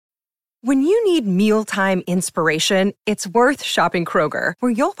When you need mealtime inspiration, it's worth shopping Kroger,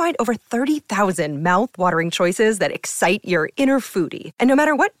 where you'll find over 30,000 mouth-watering choices that excite your inner foodie. And no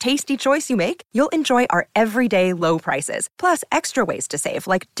matter what tasty choice you make, you'll enjoy our everyday low prices, plus extra ways to save,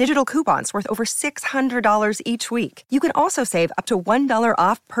 like digital coupons worth over $600 each week. You can also save up to $1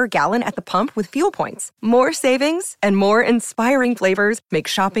 off per gallon at the pump with fuel points. More savings and more inspiring flavors make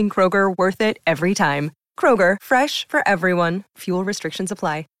shopping Kroger worth it every time. Kroger, fresh for everyone. Fuel restrictions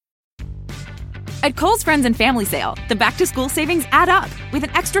apply. At Kohl's Friends and Family Sale, the back-to-school savings add up with an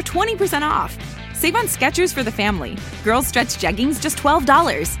extra 20% off. Save on Skechers for the family, girls' stretch jeggings just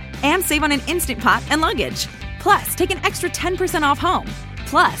 $12, and save on an Instant Pot and luggage. Plus, take an extra 10% off home.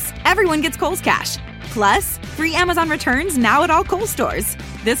 Plus, everyone gets Kohl's Cash. Plus, free Amazon returns now at all Kohl's stores.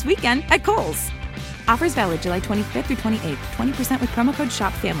 This weekend at Kohl's. Offers valid July 25th through 28th. 20% with promo code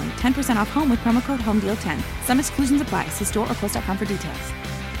SHOPFAMILY. 10% off home with promo code HOMEDEAL10. Some exclusions apply. See store or Kohl's.com for details.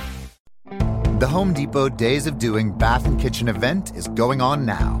 The Home Depot Days of Doing Bath and Kitchen event is going on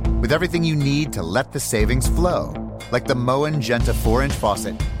now, with everything you need to let the savings flow. Like the Moen Genta 4-inch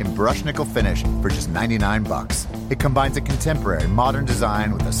faucet in brush nickel finish for just $99. It combines a contemporary modern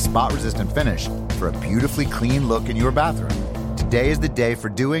design with a spot-resistant finish for a beautifully clean look in your bathroom. Today is the day for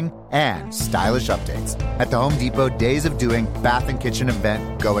doing and stylish updates at the Home Depot Days of Doing Bath and Kitchen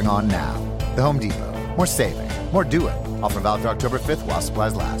event going on now. The Home Depot. More saving, more doing. Offer valid through October 5th while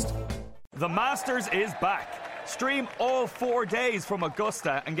supplies last. The Masters is back. Stream all 4 days from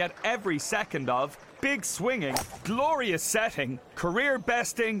Augusta and get every second of big swinging, glorious setting, career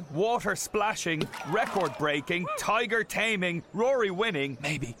besting, water splashing, record breaking, tiger taming, Rory winning,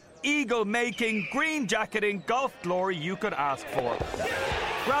 maybe, eagle making, green jacketing, golf glory you could ask for.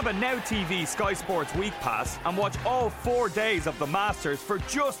 Grab a Now TV Sky Sports Week Pass and watch all 4 days of the Masters for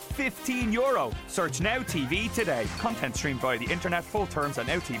just €15. Search Now TV today. Content streamed via the internet. Full terms at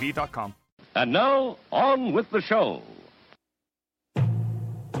nowtv.com. And now, on with the show.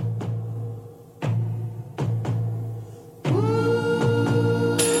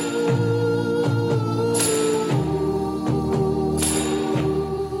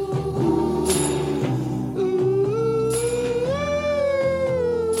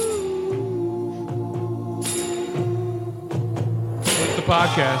 The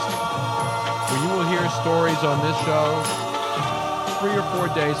podcast where you will hear stories on this show 3 or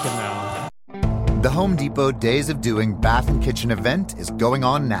 4 days from now. The Home Depot Days of Doing Bath and Kitchen event is going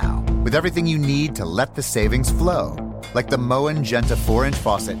on now, with everything you need to let the savings flow. Like the Moen Genta 4-inch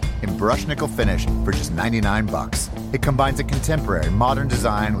faucet in brush nickel finish for just $99. It combines a contemporary modern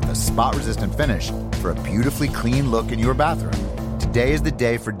design with a spot-resistant finish for a beautifully clean look in your bathroom. Today is the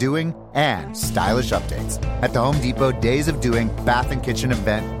day for doing and stylish updates at the Home Depot Days of Doing Bath and Kitchen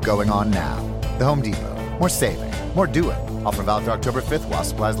event going on now. The Home Depot. More saving, more doing. Offer valid through October 5th while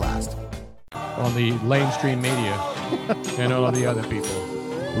supplies last. On the mainstream media and all of the other people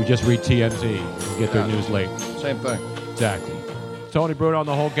who just read TMZ and get their news late. Same thing. Exactly. Tony Bruno and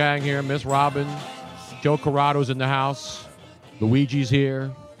the whole gang here. Miss Robin. Joe Corrado's in the house. Luigi's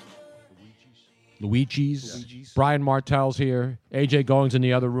here. Luigi's. Brian Martell's here. AJ Going's in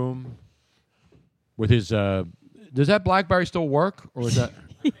the other room with his... does that BlackBerry still work? Or is that...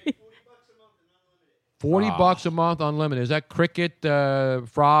 $40 a month unlimited. Is that Cricket,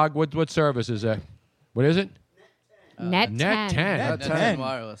 Frog? What service is that? What is it? Net 10. Net 10. Net 10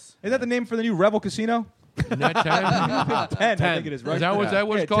 wireless. Is that the name for the new Revel Casino? Net 10? 10, I think it is, right? Is that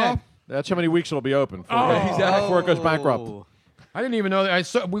what it's called? 10. That's how many weeks it'll be open before it goes bankrupt. I didn't even know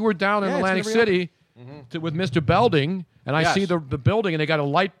that. We were down in Atlantic City with Mr. Belding, and I see the building, and they got a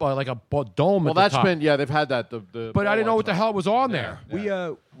light bar, like a dome at the top. They've had that. But I didn't know what the hell was on there. We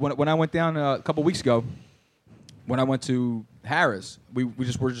when I went down a couple weeks ago, when I went to Harris, we were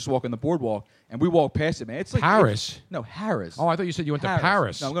just walking the boardwalk, and we walked past it, man. It's like Harris? No, Harris. Oh, I thought you said you went to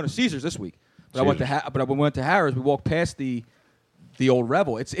Paris. No, I'm going to Caesars this week. But I went to Harris. We walked past the old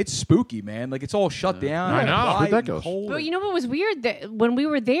Revel. It's spooky, man. Like, it's all shut down. I know. It's Ridiculous. But you know what was weird? That when we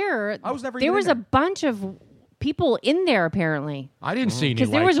were there, there was there. a bunch of people in there. Apparently, I didn't see any because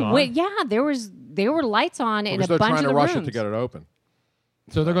lights on. There were lights on in a they're bunch trying of to the rush rooms. it to get it open.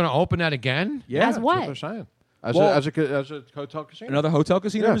 So they're going to open that again? Yeah. As That's what? what they're saying. As a hotel casino. Another hotel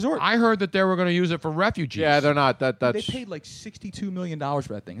casino resort. I heard that they were going to use it for refugees. Yeah, they're not. That's They paid like $62 million for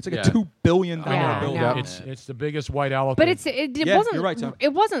that thing. It's like Yeah. a $2 billion Yeah, building. I know. It's the biggest white elephant. But it Yeah, wasn't. you're right, Tom.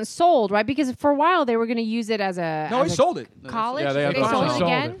 It wasn't sold, right? Because for a while they were going to use it as a. No, as he a sold it. College. Yeah, they they finally sold it sold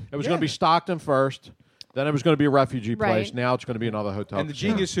again. it. It was going to be Stockton first. Then it was going to be a refugee place. Right. Now it's going to be another hotel. And the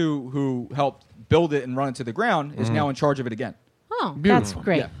casino. genius who helped build it and run it to the ground is now in charge of it again. Oh, Beautiful. that's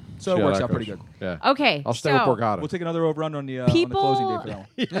great. Yeah. So it works out pretty good. Yeah. Okay, I'll stay with Borgata. We'll take another over-under on the People- closing day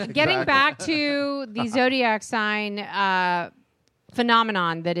for that one. Getting back to the zodiac sign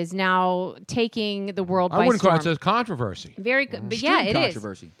phenomenon that is now taking the world by I wouldn't storm. call it a controversy. Very good. But yeah, it is.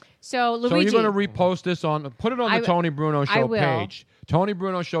 Controversy. So, So Luigi. you're going to repost this put it on the Tony Bruno I Show will. page,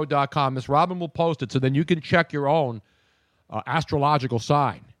 TonyBrunoShow.com. Miss Robin will post it, so then you can check your own astrological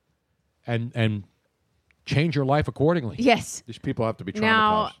sign and change your life accordingly. Yes. These people have to be traumatized.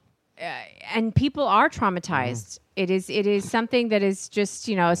 Now, and people are traumatized. It is something that is just,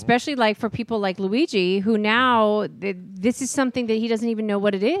 especially like for people like Luigi, who now this is something that he doesn't even know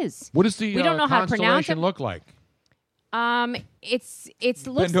what it is. What does the we don't know how to pronounce constellation it. look like? It's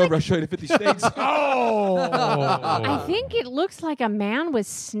looks Bend over, like I'll show you the 50 states. I think it looks like a man with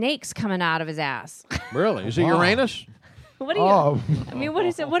snakes coming out of his ass. Really? Is it Uranus? What do you? I mean, what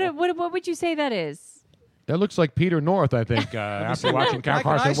is it? What would you say that is? That looks like Peter North, I think, after watching Carson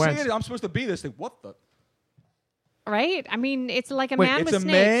I say Wentz. it? I'm supposed to be this thing. What the? Right? I mean, it's like a Wait, man it's with a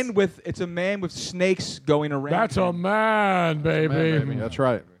snakes. it's a man with snakes going around. That's a man, baby. That's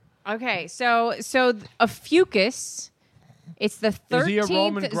right. Okay, so a fucus. It's the Is he a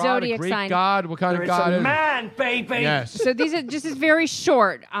Roman 13th god, a zodiac Greek sign. god? What kind of god is he? Man, baby. Yes. So these are just is very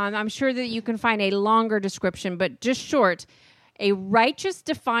short. I'm sure that you can find a longer description, but just short. A righteous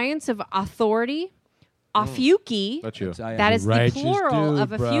defiance of authority. Ophiuchi. That's you. That is the Righteous plural dude,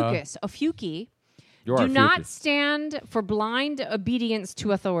 of a bruh. fucus. Ophiuchi. You're Do a not fucus. stand for blind obedience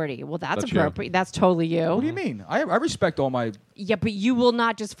to authority. Well, that's That's you. appropriate. That's totally you. What do you mean? I respect all my. Yeah, but you will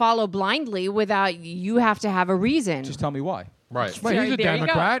not just follow blindly without. You have to have a reason. Just tell me why. Right. Wait, he's a There you go.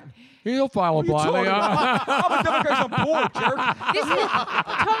 Democrat. He'll follow blindly. I'm a Democrat on board, jerk. This is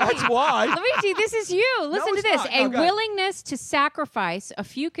totally. That's why. Luigi, this is you. Listen to it's this. not. A No, go ahead. willingness to sacrifice, a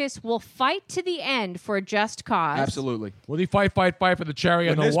fucus will fight to the end for a just cause. Absolutely. Will he fight for the cherry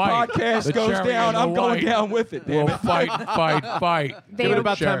When and the this white? podcast The goes cherry down, and the I'm going white. down with it. We'll Damn it. fight. They Give it are,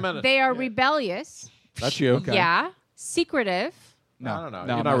 about Sure. 10 minutes. they are rebellious. That's you. Okay. Yeah. Secretive. No, I don't know.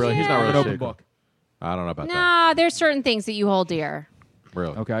 No, You're not really. He's not I'm really an open secret. book. I don't know about that. Nah, there's certain things that you hold dear.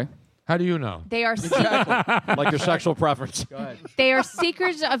 Really. Okay. How do you know? They are Like your sexual preference. Go ahead. they are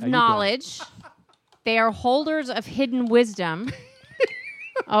seekers of you knowledge. They are holders of hidden wisdom.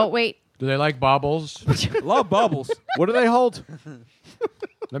 Oh, wait. Do they like bubbles? Love bubbles. What do they hold?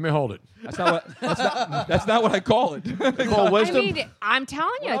 Let me hold it. That's not what I call it. Call wisdom. I mean, I'm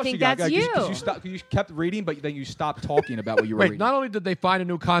telling you, What I else think got? that's you. Because you kept reading, but then you stopped talking about what you were Wait, reading. not only did they find a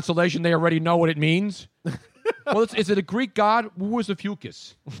new constellation, they already know what it means. Well, is it a Greek god? Who was the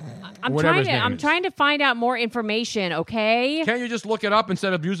fucus? I'm Whatever trying his to. name I'm is. trying to find out more information. Okay. Can't you just look it up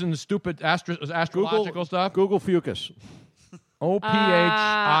instead of using the stupid astrological stuff? Google fucus.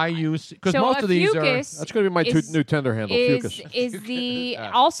 OPHIUC. Because So most a of these are. fucus That's going to be my is- new tender handle. Is Fucus. is the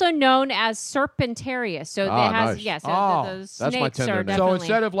also known as Serpentarius? So Ah, it has nice. yes. Oh, those that's my snakes tender are name. So definitely.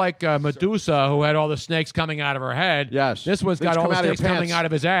 instead of like Medusa, who had all the snakes coming out of her head, Yes. this one's These got all come the out of your snakes coming pants. out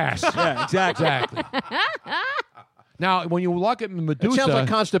of his ass. Yeah, exactly. Exactly. Now, when you look at It Medusa, sounds like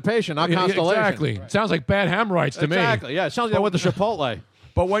constipation, not Yeah, constellation. exactly. It sounds like bad hemorrhoids to me. Exactly. Yeah, it sounds like I went to Chipotle.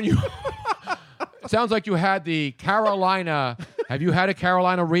 But when you, it sounds like you had the Carolina. Have you had a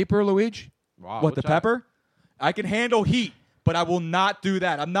Carolina Reaper, Luigi? Wow. What, the pepper? I can handle heat, but I will not do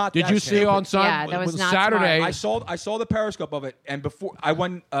that. I'm not. Did that you see stupid. on Yeah, that was not Saturday? I saw the Periscope of it, and before I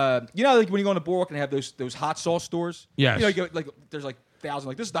went, you know, like when you go on the boardwalk and they have those hot sauce stores. Yes. You know, you go, like there's like thousands.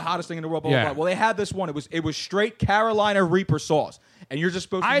 Like this is the hottest thing in the world. Blah, Yeah. blah, blah. Well, they had this one. It was straight Carolina Reaper sauce, and you're just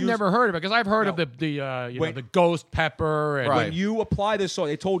supposed to. I had use, never heard of it because I've heard No. of the Wait. the ghost pepper. And Right. When you apply this sauce,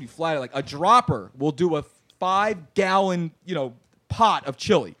 they told you flat like a dropper will do a 5-gallon pot of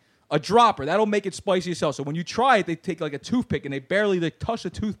chili. A dropper that'll make it spicy as hell. So when you try it, they take like a toothpick and they barely touch the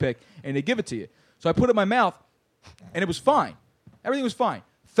toothpick and they give it to you. So I put it in my mouth, and it was fine. Everything was fine.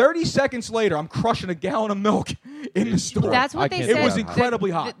 30 seconds later, I'm crushing a gallon of milk in the store. That's what I they can't said. do It was that.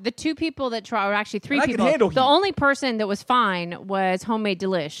 incredibly hot. The two people that tried, or actually three And I can people. handle The heat. only person that was fine was Homemade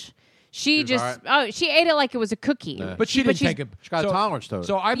Delish. She just she ate it like it was a cookie. But she didn't take it. She's got a tolerance to it.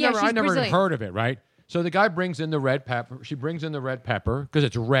 So I Yeah, never she's even Brazilian. heard of it. Right. So the guy brings in the red pepper. She brings in the red pepper because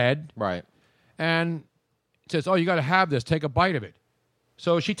it's red. Right. And says, "Oh, you got to have this. Take a bite of it."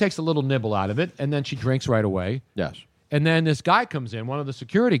 So she takes a little nibble out of it, and then she drinks right away. Yes. And then this guy comes in, one of the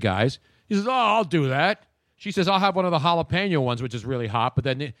security guys. He says, "Oh, I'll do that." She says, "I'll have one of the jalapeno ones, which is really hot." But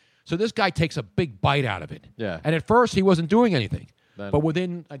then, so this guy takes a big bite out of it. Yeah. And at first, he wasn't doing anything. Then- But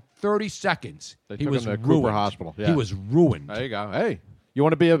within like 30 seconds, They he took was him to ruined. Cooper Hospital. He Yeah. was ruined. There you go. Hey, you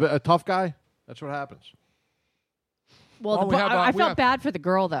want to be a tough guy? That's what happens. Well, Oh, the, we have, I we felt have- bad for the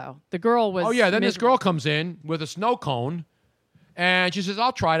girl though. The girl was. Oh yeah, then this miserable. girl comes in with a snow cone, And she says,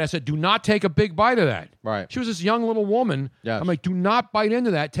 I'll try it. I said, do not take a big bite of that. Right. She was this young little woman. Yes. I'm like, do not bite into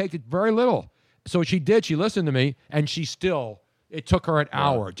that. Take it very little. So she did. She listened to me, and it took her an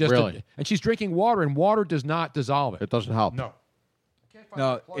hour. Really? And she's drinking water, and water does not dissolve it. It doesn't help. No.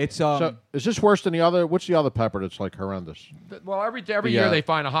 No, it's So is this worse than the other? What's the other pepper that's like horrendous? Well, every year they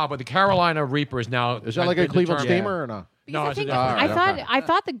find a hot, but the Carolina Reaper is now. Is that like a Cleveland steamer or not? No, I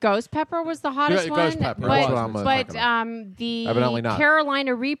thought the ghost pepper was the hottest Yeah, one, ghost pepper. That's what I'm but talking the Evidently not.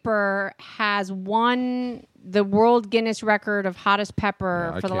 Carolina Reaper has won the world Guinness record of hottest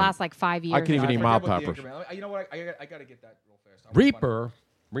pepper I for the can't- last like 5 years. I can't even eat mild peppers. You know what? I got to get that real fast. Reaper.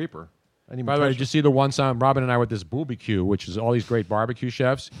 By the way, did you see the one time Robin and I were at this BBQ, which is all these great barbecue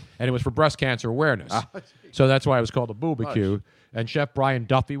chefs, and it was for breast cancer awareness. So that's why it was called a BBQ. Nice. And Chef Brian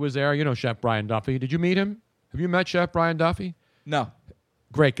Duffy was there. You know Chef Brian Duffy. Did you meet him? Have you met Chef Brian Duffy? No.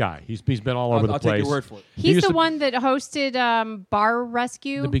 Great guy. He's been all over the I'll place. take your word for it. He's the one that hosted Bar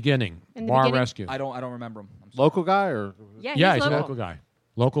Rescue. In the beginning. In the Bar beginning? Rescue. I don't remember him. Local guy or? Yeah, he's a local guy.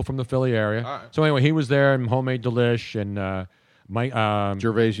 Local from the Philly area. All right. So anyway, he was there in Homemade Delish, and Mike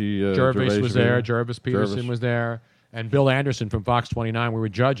Gervais was there. Jervis Peterson was there, and Bill Anderson from Fox 29. We were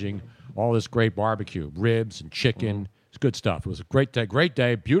judging all this great barbecue, ribs and chicken. It's good stuff. It was a great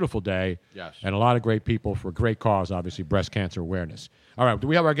day, beautiful day, Yes. and a lot of great people for a great cause, obviously, breast cancer awareness. All right, do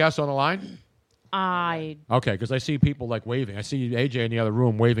we have our guests on the line? Okay, because I see people like waving. I see AJ in the other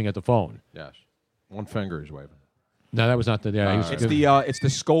room waving at the phone. Yes. One finger he's waving. No, that was not the. Yeah, It's the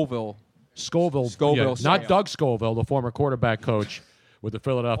Scoville. Scoville, Scoville not scale. Doug Scoville, the former quarterback coach with the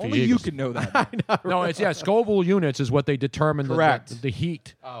Philadelphia Only you Eagles. can know that. No, it's Scoville units is what they determine Correct. the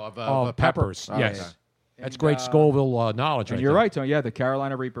heat of peppers. pepper. Oh, yes, yeah. that's great Scoville knowledge. And right you're there. right, Tony. Yeah, the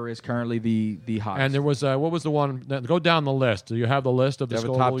Carolina Reaper is currently the hottest. And there was what was the one? Go down the list. Do you have the list of the You have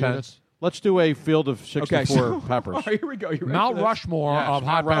a Scoville top 10? units? Let's do a field of 64 Okay, so- peppers. All right, here we go. You ready Mount for this? Rushmore Yes, of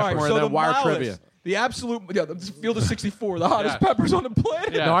hot Mount peppers. Rushmore. So and the then wire Malice, trivia. the absolute, the field of 64, the hottest Yes. peppers on the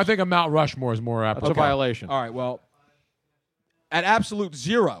planet. Yeah. No, I think a Mount Rushmore is more That's applicable. a violation. All right, well, at absolute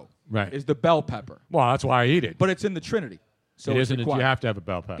zero Right. is the bell pepper, Well, that's why I eat it. but it's in the Trinity. So it it's isn't. You required. have to have a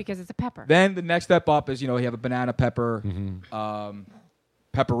bell pepper. because it's a pepper. Then the next step up is, you have a banana pepper,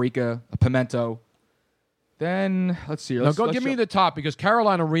 paprika, a pimento. Then, let's see. Now Let's, go let's give me show- the top because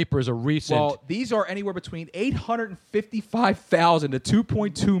Carolina Reaper is a recent. Well, these are anywhere between 855,000 to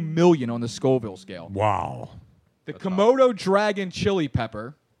 2.2 million on the Scoville scale. wow. The Komodo dragon chili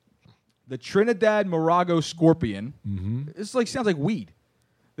pepper, the Trinidad Morago scorpion. This sounds like weed.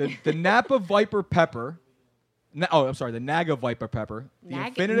 The Napa viper pepper. The Naga viper pepper. The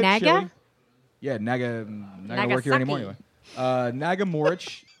Infinitive Naga? chili. Yeah, Naga don't work here anymore anyway. Naga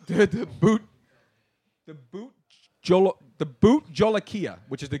Morich, the boot Jolakia,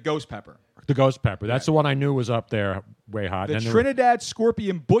 which is the ghost pepper. The ghost pepper. That's the one I knew was up there way hot. The And there- Trinidad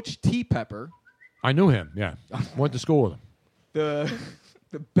scorpion butch tea pepper. I knew him. Yeah, went to school with him. The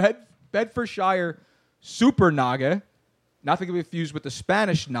Bedfordshire Super Naga, not to be confused with the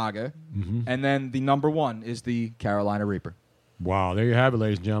Spanish Naga, and then the number one is the Carolina Reaper. Wow, there you have it,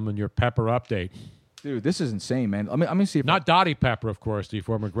 ladies and gentlemen. Your pepper update. Dude, this is insane, man. Let me see if Not Dottie Pepper, of course, the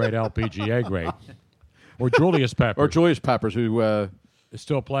former great LPGA great, or Julius Pepper, Or Julius Peppers, who is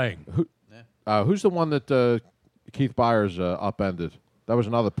still playing. who's the one that Keith Byers upended? That was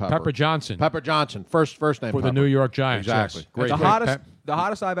another pepper. Pepper Johnson Pepper Johnson. First name for Pepper. the New York Giants. Exactly. Yes. Great. the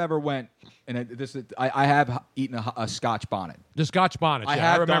hottest I've ever went, and I have eaten a Scotch bonnet. The Scotch bonnets. I Yeah,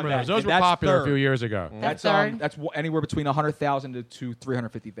 have I remember done those. that, Those and were that's popular a third. few years ago. That's third. That's anywhere between 100,000 to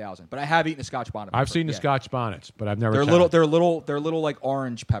 350,000. But I have eaten a Scotch bonnet. I've before, seen the yeah. Scotch bonnets, but I've never. They're tried. little. They're little like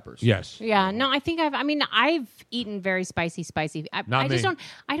orange peppers. Yes. Yeah, no, I think I've eaten very spicy. I Not just me. don't.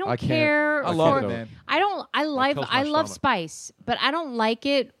 I don't I can't. care. I love for- it, man. I don't. I kills my love stomach. spice, but I don't like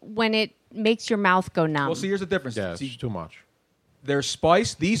it when it makes your mouth go numb. Well, see, here's the difference. Yeah, See, it's too much. there's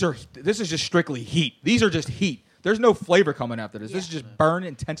spice. This is just strictly heat. These are just heat. There's no flavor coming after this. This is just burn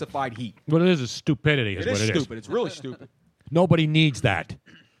intensified heat. What it is stupidity. Is It is what it is. stupid. It's really stupid. Nobody needs that.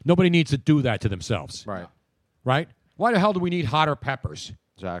 Nobody needs to do that to themselves. Right. Right? Why the hell do we need hotter peppers?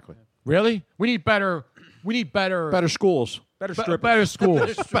 Exactly. Really? We need better. Better schools. Better strippers. Better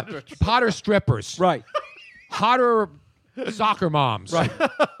schools. Hotter strippers. Right. Hotter soccer moms. Right.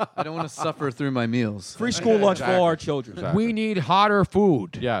 I don't want to suffer through my meals. Free school lunch for all our children. We need hotter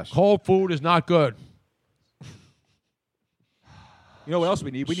food. Yes. Cold food is not good. You know what else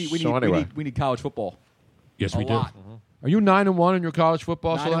we need? We need college football. Yes, A we lot. do. Are you 9-1 in your college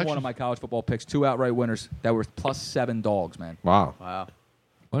football 9-1 selection? of my college football picks. 2 outright winners that were +7 dogs, man. Wow. Wow.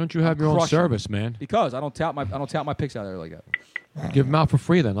 Why don't you have your own crushing. service, man? Because I don't tout my picks out there like that. Give them out for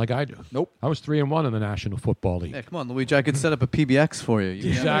free then, like I do. Nope. I was 3-1 in the National Football League. Yeah, come on, Luigi. I could set up a PBX for you.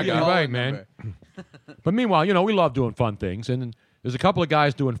 Exactly right, man. But meanwhile, we love doing fun things, and there's a couple of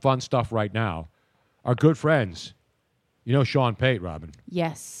guys doing fun stuff right now. Our good friends. You know Sean Pate, Robin.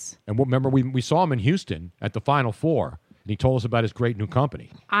 Yes. And remember, we saw him in Houston at the Final Four, and he told us about his great new company.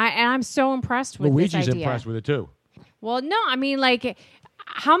 I'm so impressed with Luigi's this idea. impressed with it, too. Well, no, I mean, like,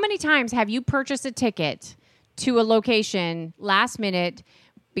 how many times have you purchased a ticket to a location last minute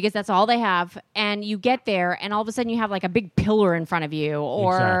because that's all they have, and you get there, and all of a sudden you have, like, a big pillar in front of you,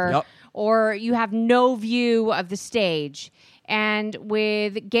 or you have no view of the stage. And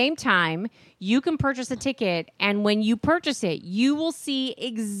with Game Time, you can purchase a ticket, and when you purchase it, you will see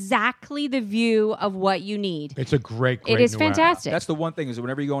exactly the view of what you need. It's a great It is new app. fantastic. That's the one thing is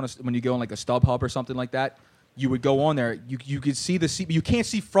whenever you go when you go on like a StubHub or something like that, you would go on there. You could see the seat, but you can't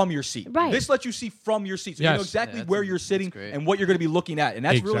see from your seat. Right. This lets you see from your seat, so you know exactly where you're sitting and what you're going to be looking at, and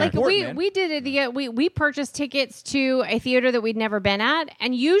that's really Like important. Man. we did it. We purchased tickets to a theater that we'd never been at,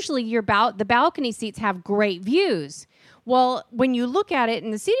 and usually the balcony seats have great views. Well, when you look at it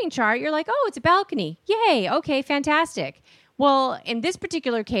in the seating chart, you're like, oh, it's a balcony. Yay. Okay, fantastic. Well, in this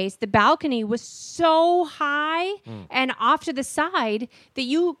particular case, the balcony was so high and off to the side that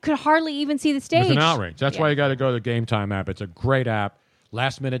you could hardly even see the stage. It's an outrage. That's why you got to go to the Game Time app. It's a great app.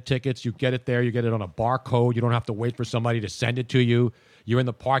 Last-minute tickets, you get it there. You get it on a barcode. You don't have to wait for somebody to send it to you. You're in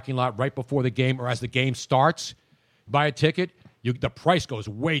the parking lot right before the game or as the game starts. Buy a ticket. The price goes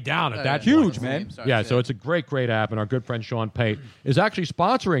way down at that huge, point. man. Yeah, so it's a great app, and our good friend Sean Pate is actually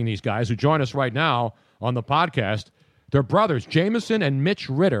sponsoring these guys who join us right now on the podcast. They're brothers, Jameson and Mitch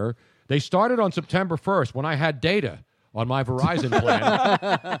Ritter. They started on September 1st when I had data on my Verizon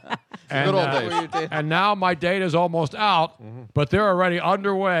plan. Good old days. And now my data is almost out, but they're already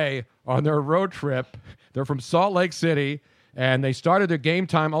underway on their road trip. They're from Salt Lake City, and they started their Game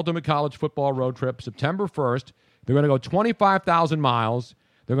Time Ultimate College Football road trip September 1st. They're going to go 25,000 miles.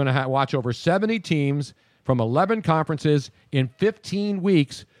 They're going to watch over 70 teams from 11 conferences in 15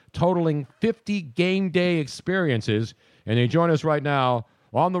 weeks, totaling 50 game day experiences. And they join us right now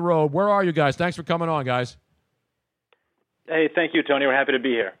on the road. Where are you guys? Thanks for coming on, guys. Hey, thank you, Tony. We're happy to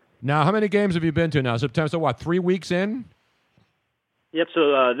be here. Now, how many games have you been to now? September, so what, 3 weeks in? Yep,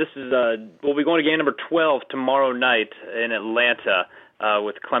 so this is we'll be going to game number 12 tomorrow night in Atlanta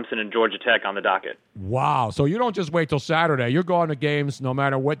with Clemson and Georgia Tech on the docket. Wow. So you don't just wait till Saturday. You're going to games no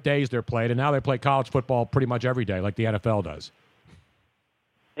matter what days they're played, and now they play college football pretty much every day like the NFL does.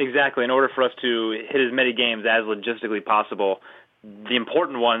 Exactly. In order for us to hit as many games as logistically possible, the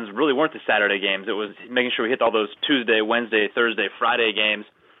important ones really weren't the Saturday games. It was making sure we hit all those Tuesday, Wednesday, Thursday, Friday games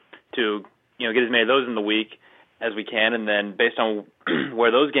to get as many of those in the week as we can, and then based on where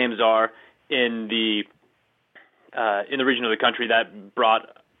those games are in the region of the country, that brought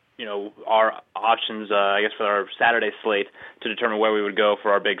our options, I guess, for our Saturday slate to determine where we would go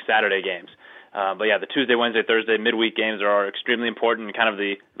for our big Saturday games. But yeah, the Tuesday, Wednesday, Thursday midweek games are extremely important and kind of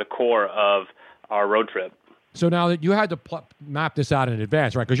the core of our road trip. So now that you had to map this out in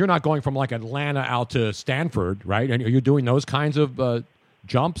advance, right? Because you're not going from like Atlanta out to Stanford, right? And are you doing those kinds of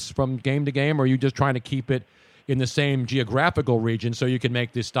jumps from game to game, or are you just trying to keep it in the same geographical region so you can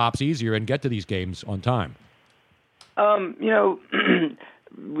make these stops easier and get to these games on time? For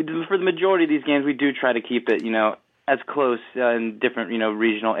the majority of these games, we do try to keep it, as close in different,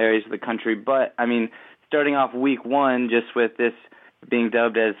 regional areas of the country. But, starting off week one, just with this being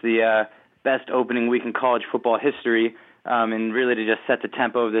dubbed as the best opening week in college football history, and really to just set the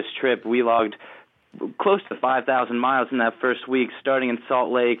tempo of this trip, we logged close to 5,000 miles in that first week, starting in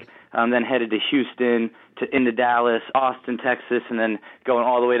Salt Lake, then headed to Houston, into Dallas, Austin, Texas, and then going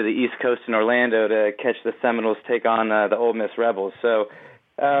all the way to the East Coast in Orlando to catch the Seminoles take on the Ole Miss Rebels. So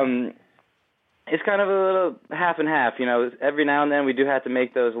it's kind of a little half and half. Every now and then we do have to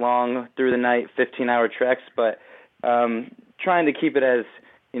make those long through-the-night 15-hour treks, but trying to keep it as,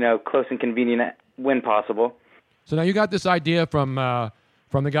 close and convenient when possible. So now you got this idea from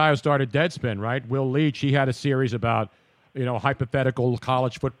the guy who started Deadspin, right? Will Leach. He had a series about hypothetical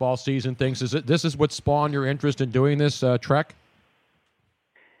college football season things. This is what spawned your interest in doing this trek?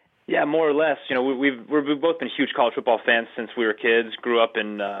 Yeah, more or less. We've both been huge college football fans since we were kids. Grew up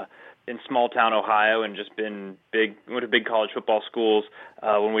in small town Ohio and just went to big college football schools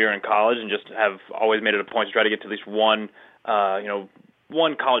when we were in college, and just have always made it a point to try to get to at least one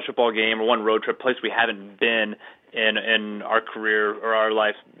college football game or one road trip place we haven't been in our career or our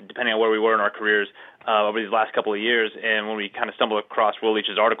life, depending on where we were in our careers over these last couple of years. And when we kind of stumbled across Will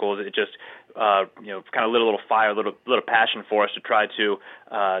Leach's articles, it just kind of lit a little fire, a little passion for us to try to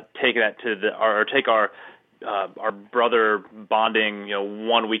take that to take our our brother bonding,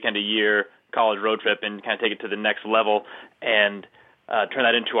 1 weekend a year college road trip and kind of take it to the next level and turn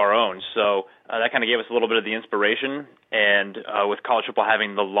that into our own. So that kind of gave us a little bit of the inspiration. And with college football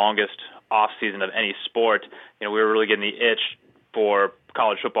having the longest off season of any sport, we were really getting the itch for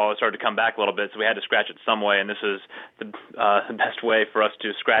college football. It started to come back a little bit, so we had to scratch it some way. And this is the best way for us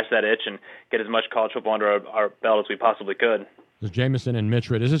to scratch that itch and get as much college football under our belt as we possibly could. This is Jameson and Mitch.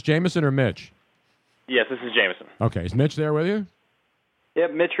 Is this Jameson or Mitch? Yes, this is Jameson. Okay, is Mitch there with you?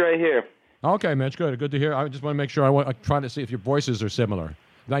 Yep, Mitch right here. Okay, Mitch, good to hear. I just want to make sure. I'm trying to see if your voices are similar.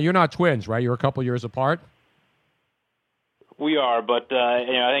 Now, you're not twins, right? You're a couple years apart? We are, but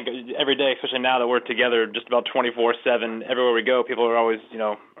I think every day, especially now that we're together just about 24/7, everywhere we go, people are always,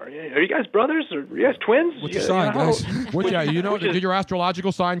 are you guys brothers? Or are you guys twins? What's your sign, guys? Did your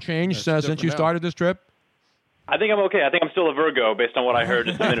astrological sign change since you started this trip? I think I'm okay. I think I'm still a Virgo based on what I heard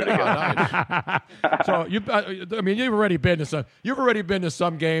just a minute ago. So you've already been to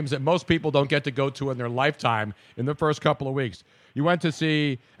some games that most people don't get to go to in their lifetime in the first couple of weeks. You went to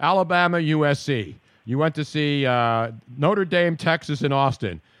see Alabama, USC. You went to see Notre Dame, Texas, and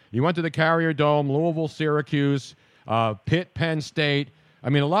Austin. You went to the Carrier Dome, Louisville, Syracuse, Pitt, Penn State. I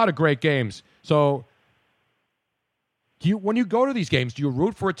mean, a lot of great games. So when you go to these games, do you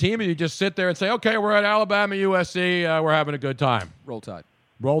root for a team or do you just sit there and say, okay, we're at Alabama, USC, we're having a good time? Roll Tide.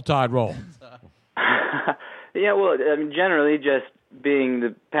 Roll Tide, roll. Yeah, well, generally just being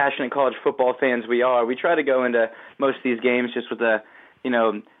the passionate college football fans we are, we try to go into most of these games just with a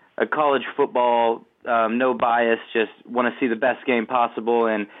college football, no bias, just want to see the best game possible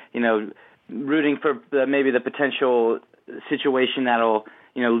and, rooting for maybe the potential situation that'll,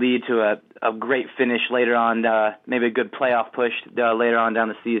 lead to a great finish later on, maybe a good playoff push later on down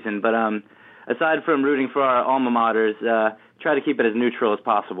the season. But aside from rooting for our alma maters, try to keep it as neutral as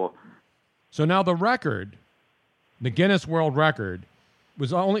possible. So now the record, the Guinness World Record,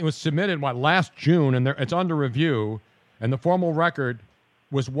 was submitted last June, and it's under review, and the formal record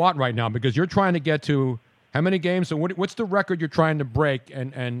was what right now? Because you're trying to get to how many games? So what's the record you're trying to break?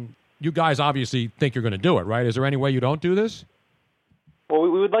 And you guys obviously think you're going to do it, right? Is there any way you don't do this? Well,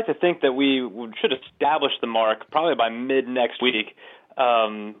 we would like to think that we should establish the mark probably by mid next week,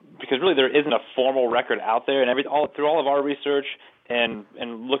 because really there isn't a formal record out there, and through all of our research and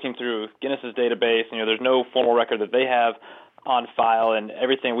looking through Guinness's database, there's no formal record that they have on file, and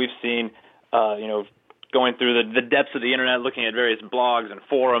everything we've seen, going through the depths of the internet, looking at various blogs and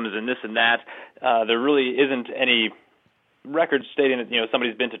forums and this and that, there really isn't any records stating that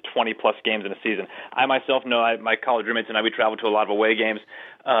somebody's been to 20 plus games in a season. I myself know my college roommates and I, we traveled to a lot of away games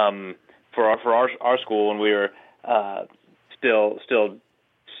for our school when we were still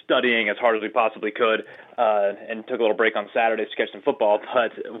studying as hard as we possibly could, and took a little break on Saturdays to catch some football.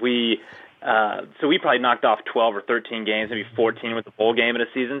 But so we probably knocked off 12 or 13 games, maybe 14 with the bowl game in a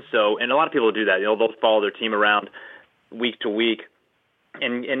season. So, and a lot of people do that. They'll follow their team around week to week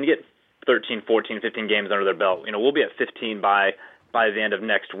and get 13, 14, 15 games under their belt. We'll be at 15 by the end of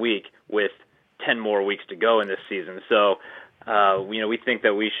next week with 10 more weeks to go in this season. So, we think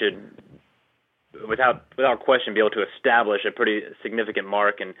that we should, without question, be able to establish a pretty significant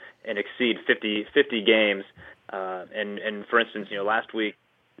mark and exceed 50 games. And for instance, last week,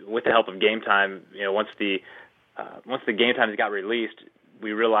 with the help of Game Time, once the Game Times got released,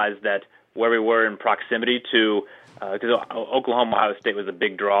 we realized that where we were in proximity to, because Oklahoma, Ohio State was a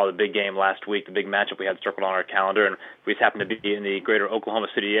big draw, the big game last week, the big matchup we had circled on our calendar, and we just happened to be in the greater Oklahoma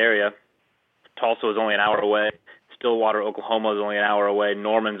City area. Tulsa was only an hour away. Stillwater, Oklahoma is only an hour away.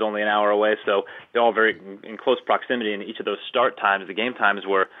 Norman's only an hour away. So they're all very in close proximity, and each of those start times, the game times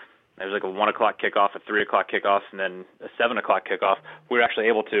were, there was like a 1 o'clock kickoff, a 3 o'clock kickoff, and then a 7 o'clock kickoff. We were actually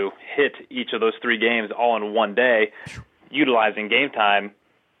able to hit each of those 3 games all in one day, utilizing Game Time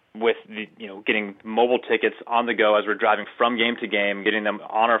with the, getting mobile tickets on the go as we're driving from game to game, getting them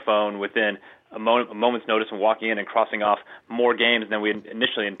on our phone within a moment's notice and walking in and crossing off more games than we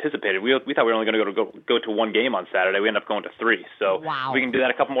initially anticipated. We thought we were only going to go to 1 game on Saturday. We ended up going to 3. So If we can do that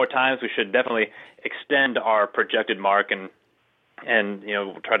a couple more times, we should definitely extend our projected mark and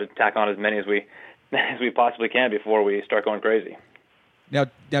we'll try to tack on as many as we possibly can before we start going crazy. Now,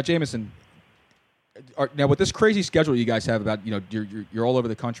 Jameson, now with this crazy schedule you guys have about you're all over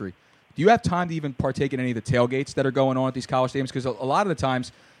the country, do you have time to even partake in any of the tailgates that are going on at these college stadiums? Because a lot of the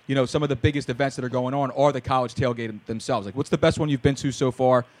times, some of the biggest events that are going on are the college tailgate themselves. Like, what's the best one you've been to so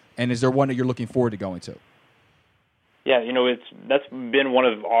far, and is there one that you're looking forward to going to? Yeah, that's been one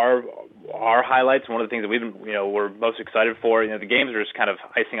of our highlights. One of the things that we've been, we're most excited for. The games are just kind of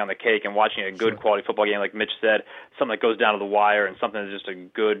icing on the cake, and watching a good quality football game, like Mitch said, something that goes down to the wire and something that's just a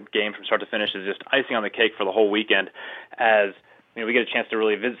good game from start to finish is just icing on the cake for the whole weekend. As we get a chance to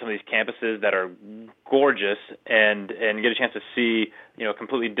really visit some of these campuses that are gorgeous and get a chance to see a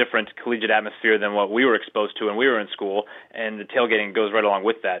completely different collegiate atmosphere than what we were exposed to when we were in school, and the tailgating goes right along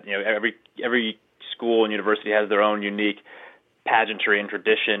with that. Every school and university has their own unique pageantry and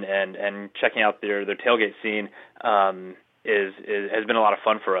tradition, and checking out their tailgate scene has been a lot of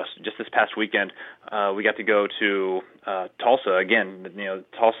fun for us. Just this past weekend, we got to go to Tulsa again.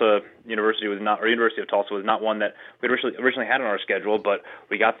 Tulsa University University of Tulsa was not one that we originally had on our schedule, but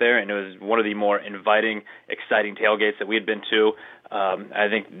we got there, and it was one of the more inviting, exciting tailgates that we had been to. I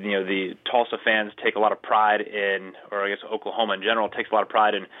think the Tulsa fans take a lot of pride in, or I guess Oklahoma in general takes a lot of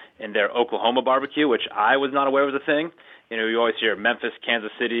pride in their Oklahoma barbecue, which I was not aware was a thing. You always hear Memphis,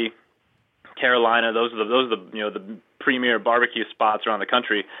 Kansas City, Carolina. Those are the premier barbecue spots around the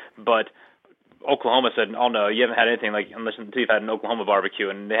country. But Oklahoma said, "Oh no, you haven't had anything until you've had an Oklahoma barbecue."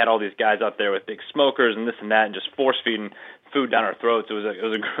 And they had all these guys out there with big smokers and this and that, and just force feeding food down our throats. It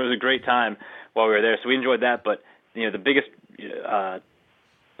was a great time while we were there. So we enjoyed that. But the biggest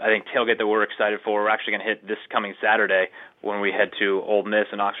I think tailgate that we're excited for, we're actually going to hit this coming Saturday when we head to Ole Miss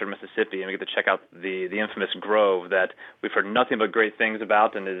in Oxford, Mississippi, and we get to check out the infamous Grove that we've heard nothing but great things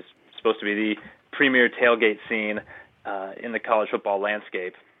about, and is supposed to be the premier tailgate scene in the college football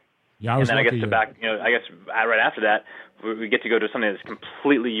landscape. Yeah, and then I guess right after that, we get to go to something that's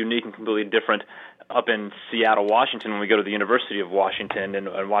completely unique and completely different up in Seattle, Washington, when we go to the University of Washington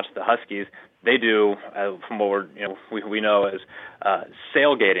and watch the Huskies. They do, from what we know as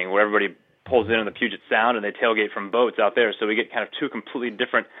sailgating, where everybody pulls in on the Puget Sound and they tailgate from boats out there. So we get kind of two completely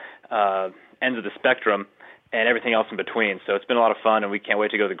different ends of the spectrum and everything else in between. So it's been a lot of fun, and we can't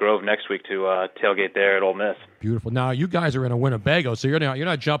wait to go to the Grove next week to tailgate there at Ole Miss. Beautiful. Now, you guys are in a Winnebago, so you're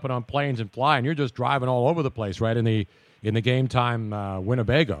not jumping on planes and flying. You're just driving all over the place, right, in the game time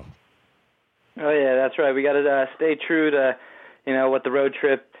Winnebago. Oh, yeah, that's right. We got to stay true to, what the road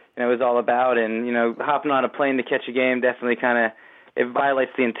trip is all about. And, hopping on a plane to catch a game definitely it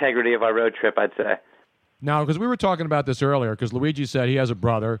violates the integrity of our road trip, I'd say. Now, because we were talking about this earlier, because Luigi said he has a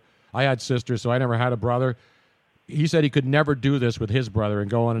brother. I had sisters, so I never had a brother. He said he could never do this with his brother and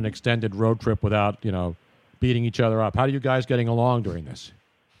go on an extended road trip without, beating each other up. How are you guys getting along during this?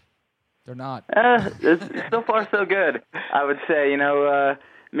 They're not. So far, so good, I would say.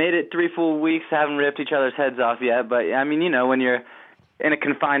 Made it 3 full weeks, haven't ripped each other's heads off yet. But, I mean, when you're in a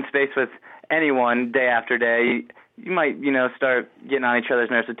confined space with anyone day after day, you might, start getting on each other's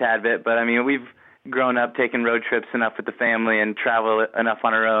nerves a tad bit. But, I mean, we've grown up taking road trips enough with the family and travel enough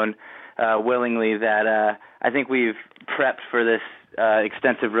on our own willingly that I think we've prepped for this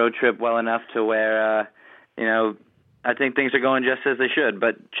extensive road trip well enough to where, I think things are going just as they should.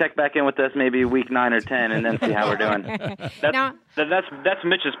 But check back in with us maybe week 9 or 10 and then see how we're doing. That's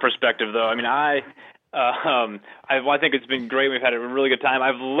Mitch's perspective, though. I mean, I think it's been great. We've had a really good time.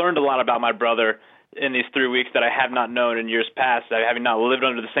 I've learned a lot about my brother in these 3 weeks that I have not known in years past. Having not lived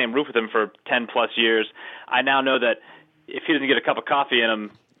under the same roof with him for 10-plus years, I now know that if he doesn't get a cup of coffee in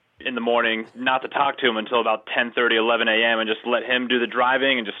him in the morning, not to talk to him until about 10:30, 11 a.m., and just let him do the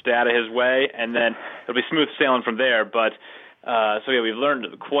driving and just stay out of his way, and then it'll be smooth sailing from there. But we've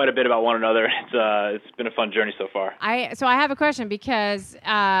learned quite a bit about one another. It's been a fun journey so far. I have a question because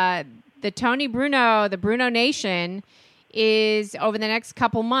the Tony Bruno, the Bruno Nation, is over the next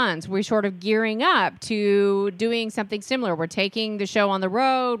couple months, we're sort of gearing up to doing something similar. We're taking the show on the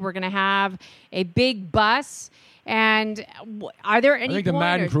road. We're going to have a big bus. And are there any I think the pointers?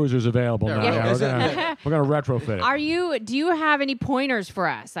 Madden Cruiser's available now. Yeah, we're going to retrofit it. Do you have any pointers for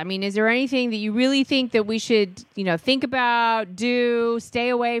us? I mean, is there anything that you really think that we should, think about, do, stay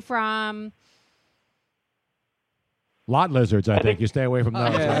away from? Lot lizards, I think. You stay away from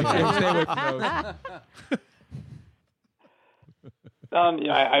those. Stay away from those.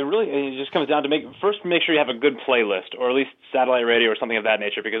 It just comes down to make sure you have a good playlist, or at least satellite radio or something of that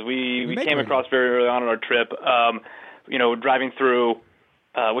nature, because we came across very early on our trip, driving through,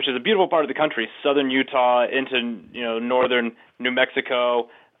 which is a beautiful part of the country, southern Utah into, northern New Mexico,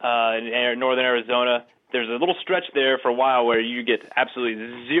 and northern Arizona. There's a little stretch there for a while where you get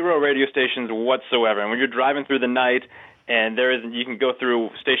absolutely zero radio stations whatsoever. And when you're driving through the night, and you can go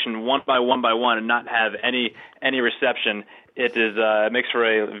through station one by one and not have any reception. It makes for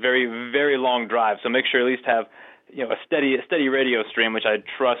a very, very long drive. So make sure you at least have a steady radio stream, which I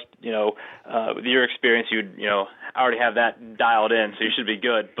trust, with your experience, you'd, already have that dialed in, so you should be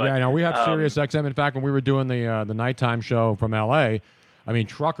good. But yeah, we have Sirius XM. In fact, when we were doing the nighttime show from L.A., I mean,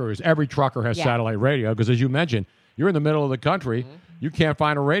 every trucker has satellite radio because, as you mentioned, you're in the middle of the country. Mm-hmm. You can't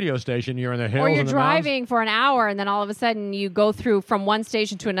find a radio station. You're in the hills. Or you're and the driving for an hour, and then all of a sudden you go through from one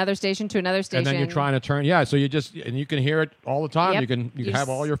station to another station to another station. And then you're trying to turn. Yeah, so you can hear it all the time. Yep. You can have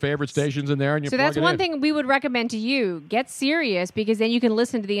all your favorite stations in there, and you. So that's one thing we would recommend to you: get Sirius, because then you can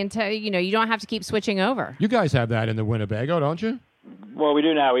listen to the entire. You don't have to keep switching over. You guys have that in the Winnebago, don't you? Well, we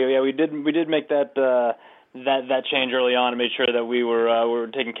do now. We did make that change early on to make sure that we were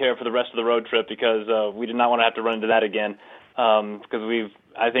taken care of for the rest of the road trip, because we did not want to have to run into that again. Because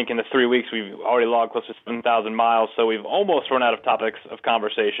I think in the 3 weeks we've already logged close to 7,000 miles, so we've almost run out of topics of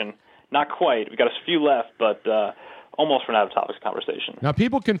conversation. Not quite. We've got a few left, but almost run out of topics of conversation. Now,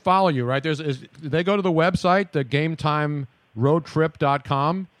 people can follow you, right? They go to the website, the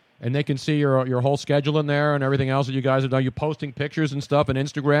GameTimeRoadTrip.com, and they can see your whole schedule in there and everything else that you guys have done. You posting pictures and stuff and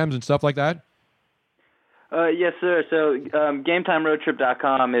Instagrams and stuff like that? Yes, sir. So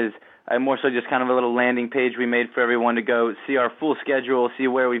GameTimeRoadTrip.com is more so just kind of a little landing page we made for everyone to go see our full schedule, see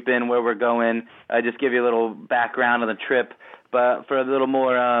where we've been, where we're going, just give you a little background on the trip. But for a little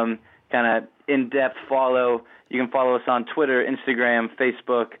more kind of in-depth follow, you can follow us on Twitter, Instagram,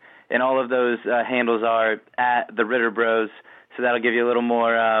 Facebook, and all of those handles are at the Ritter Bros. So that'll give you a little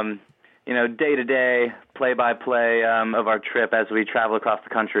more, day-to-day, play-by-play of our trip as we travel across the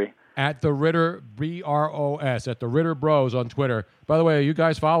country. At the Ritter, BROS, at the Ritter Bros on Twitter. By the way, are you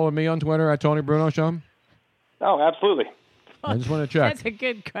guys following me on Twitter at Tony Bruno Show? Oh, absolutely. I just want to check.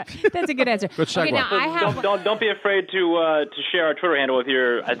 That's a good answer. Good segue. Okay, now I have don't be afraid to share our Twitter handle with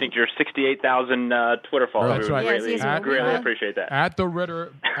your 68,000 Twitter followers. That's right. Greatly appreciate that. At the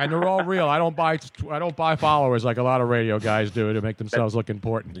Ritter, and they're all real. I don't buy followers like a lot of radio guys do to make themselves look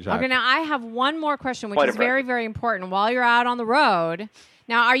important. Okay, now I have one more question, which is very, very important. While you're out on the road,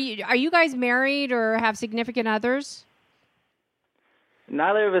 now are you guys married or have significant others?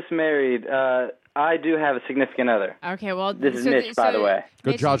 Neither of us married. I do have a significant other. Okay, well, this is Mitch, by the way.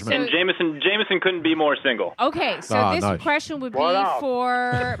 Good judgment. And Jameson couldn't be more single. Okay, so this question would be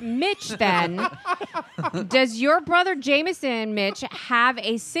for Mitch then. Does your brother Jameson, Mitch, have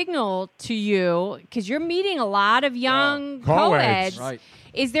a signal to you? Because you're meeting a lot of young co-eds. Right.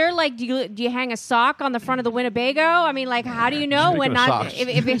 Is there do you hang a sock on the front of the Winnebago? I mean, how do you know when not if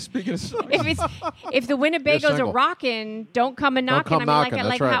the Winnebagos are rocking, don't come and knocking.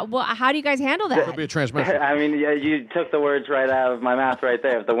 How do you guys handle that? Could be a transmission. I mean, you took the words right out of my mouth right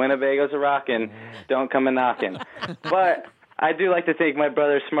there. If the Winnebagos are rocking, don't come and knocking. But I do like to think my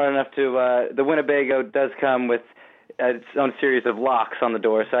brother's smart enough to. The Winnebago does come with its own series of locks on the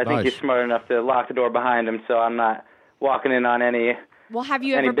door, so I think he's smart enough to lock the door behind him, so I'm not walking in on any. Well, have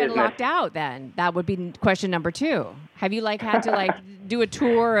you ever been locked out then? That would be question number 2. Have you had to do a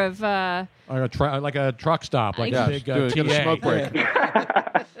tour of like a truck stop, like a big get a smoke break.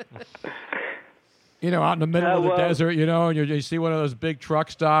 out in the middle of the desert, and you see one of those big truck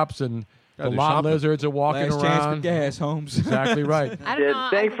stops and the lot lizards are walking Last around. chance for gas, Holmes. Exactly right. I don't know.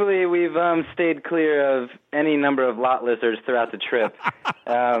 Thankfully, we've stayed clear of any number of lot lizards throughout the trip.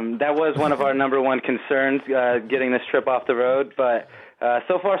 That was one of our number one concerns, getting this trip off the road, but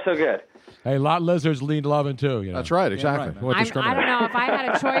so far so good. Hey, lot lizards need loving too. That's right, exactly. Yeah, right, I don't know if I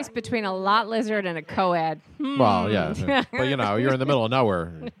had a choice between a lot lizard and a co-ed. Well, yeah, but you're in the middle of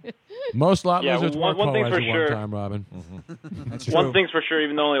nowhere. Most lot lizards were one thing co-eds for at sure. one time, Robin. Mm-hmm. That's one true. thing's for sure.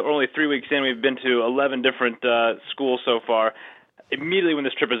 Even though we're only 3 weeks in, we've been to 11 different schools so far. Immediately when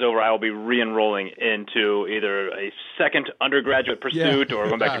this trip is over, I will be re-enrolling into either a second undergraduate pursuit or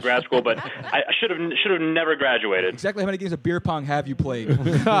going back to grad school. But I should have never graduated. Exactly how many games of beer pong have you played?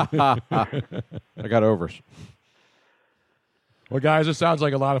 I got overs. Well, guys, it sounds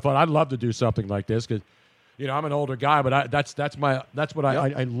like a lot of fun. I'd love to do something like this because, I'm an older guy, but that's what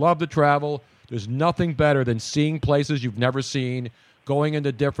I love to travel. There's nothing better than seeing places you've never seen, going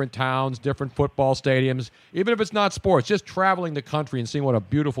into different towns, different football stadiums, even if it's not sports, just traveling the country and seeing what a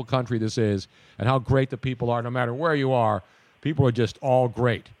beautiful country this is and how great the people are. No matter where you are, people are just all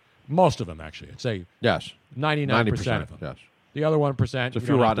great. Most of them, actually. I'd say 99% of them. Yes. The other 1%, a you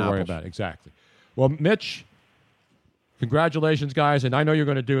few don't have to rotten worry apples. about. Exactly. Well, Mitch, congratulations, guys, and I know you're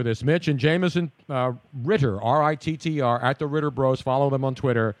going to do this. Mitch and Jameson Ritter, Rittr, at the Ritter Bros. Follow them on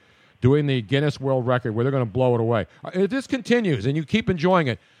Twitter. Doing the Guinness World Record where they're going to blow it away. If this continues and you keep enjoying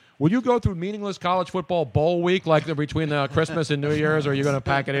it, will you go through meaningless college football bowl week between Christmas and New Year's, or are you going to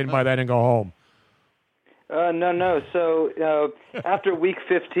pack it in by then and go home? No. So after week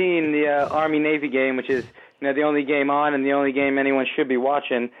 15, the Army-Navy game, which is the only game on and the only game anyone should be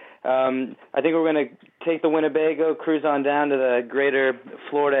watching. I think we're going to take the Winnebago, cruise on down to the greater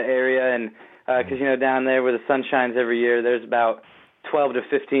Florida area, and because down there where the sun shines every year, there's about 12 to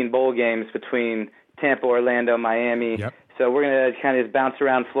 15 bowl games between Tampa, Orlando, Miami. Yep. So we're going to kind of just bounce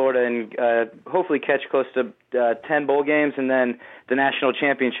around Florida and hopefully catch close to 10 bowl games, and then the national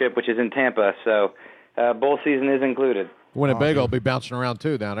championship, which is in Tampa. So bowl season is included. Winnebago will be bouncing around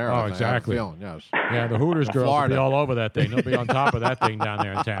too down there. Oh, exactly. Yes. Yeah, the Hooters girls will be all over that thing. They'll be on top of that thing down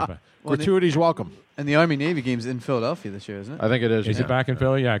there in Tampa. Gratuities welcome. And the Army-Navy game's in Philadelphia this year, isn't it? I think it is. Is it back in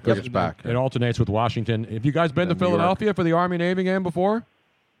Philly? Yeah, it's back. It alternates with Washington. Have you guys been to New York. Philadelphia for the Army-Navy game before?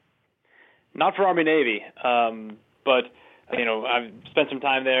 Not for Army-Navy, but I've spent some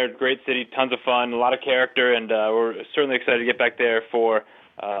time there. Great city, tons of fun, a lot of character, and we're certainly excited to get back there for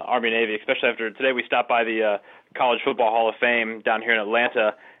Army-Navy, especially after today we stopped by the College Football Hall of Fame down here in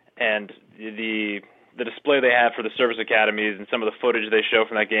Atlanta, and the display they have for the service academies and some of the footage they show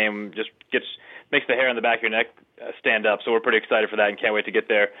from that game just makes the hair on the back of your neck stand up. So we're pretty excited for that and can't wait to get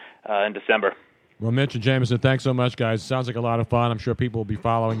there in December. Well, Mitch and Jameson, thanks so much, guys. Sounds like a lot of fun. I'm sure people will be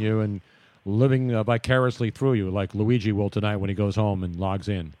following you and living vicariously through you, like Luigi will tonight when he goes home and logs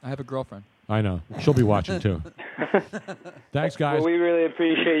in. I have a girlfriend. I know. She'll be watching, too. Thanks, guys. Well, we really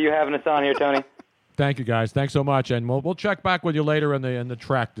appreciate you having us on here, Tony. Thank you, guys. Thanks so much. And we'll check back with you later in the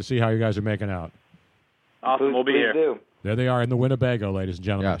track to see how you guys are making out. Awesome. We'll be here. Do. There they are in the Winnebago, ladies and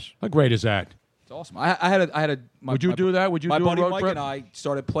gentlemen. Yes. How great is that? It's awesome. I had a. Would you do that? Would you my do buddy a road Mike trip? and I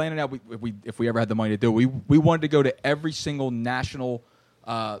started planning out. If we ever had the money to do it, we wanted to go to every single national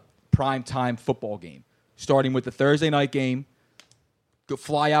prime time football game, starting with the Thursday night game.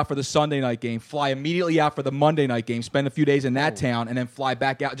 Fly out for the Sunday night game, fly immediately out for the Monday night game, spend a few days in that town, and then fly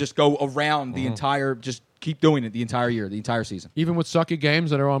back out. Just go around the entire. Just keep doing it the entire year, the entire season. Even with sucky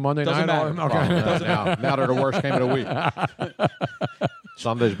games that are on Monday Doesn't night? matter. Okay. Now they're the worst game of the week.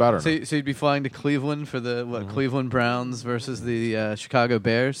 Sunday's better. So you'd be flying to Cleveland for the Cleveland Browns versus the Chicago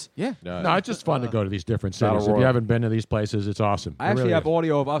Bears? Yeah. No, it's just fun to go to these different Battle cities. If you Royal. haven't been to these places, it's awesome. I It actually really have is.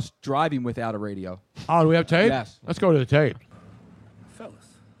 audio of us driving without a radio. Oh, do we have tape? Yes. Let's go to the tape. Fellas,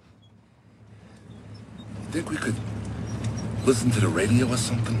 you think we could listen to the radio or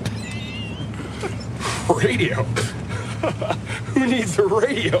something? Radio? Who needs a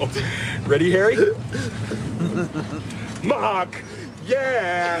radio? Ready, Harry? Mock.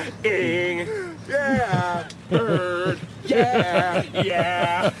 Yeah. Ing. Yeah. Bird. Yeah.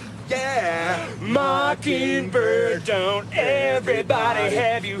 Yeah. Yeah. Mockingbird. Don't everybody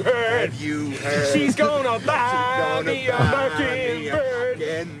have you heard? Have you heard? She's gonna buy me a mockingbird.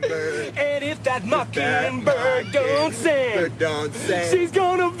 And if that mockingbird don't sing, she's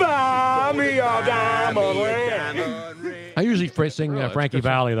gonna buy me a diamond ring. I usually sing Frankie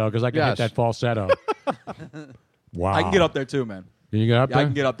Valli, though, because I can hit that falsetto. Wow. I can get up there too, man. Can you get up Yeah, there? I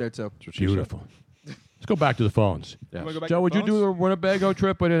can get up there too. Beautiful. Let's go back to the phones. Yes. Wanna go back Joe, to would the you do phones? a Winnebago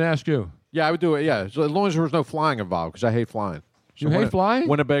trip? I didn't ask you. Yeah, I would do it. Yeah, so as long as there was no flying involved, because I hate flying. You hate flying?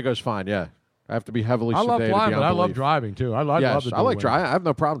 Winnebago's fine. Yeah, I have to be heavily I sedated. love flying, but beyond I love belief. driving, too. I love Yes, to do I like it. driving. I have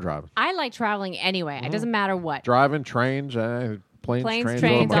no problem driving. I like traveling anyway. It doesn't matter what. Driving, trains, planes, Planes, trains.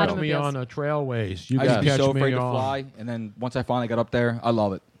 trains, Catch automobiles. me on trailways. You I can used to be catch so me afraid to on. fly, and then once I finally got up there, I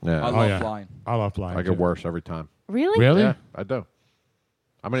love it. Yeah. I Oh, love yeah. flying. I love flying. I too. get worse every time. Really? Really? Yeah, I do.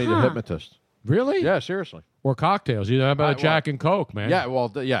 I'm gonna need a hypnotist. Really? Yeah, seriously. Or cocktails. You know, how about a Jack and Coke, man? Yeah,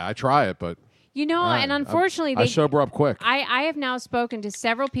 well, yeah, I try it, but You know, and unfortunately, I sober up quick. I have now spoken to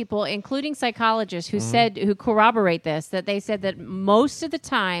several people, including psychologists, who corroborate this. That they said that most of the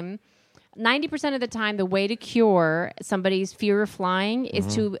time, 90% of the time, the way to cure somebody's fear of flying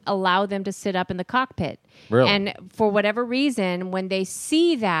is to allow them to sit up in the cockpit. Really? And for whatever reason, when they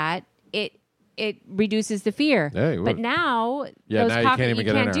see that, it reduces the fear. Yeah, it but would. now, Yeah, those now you cockpit, can't even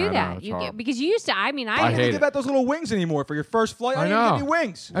get in can't there. do I know, that. it's You horrible. because you used to. I mean, I I don't hate give it. about those little wings anymore for your first flight. I I didn't even know. give you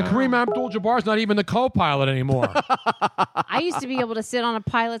wings. And Kareem Abdul-Jabbar's not even the co-pilot anymore. I used to be able to sit on a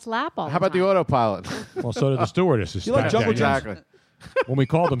pilot's lap all How about the autopilot? Well, so did the stewardesses. You like back jungle then, yes. Exactly. When we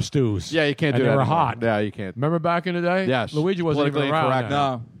called them stews. Yeah, you can't and do they that were anymore. hot. Yeah, you can't. Remember back in the day? Yes. Luigi wasn't even Politically around. incorrect.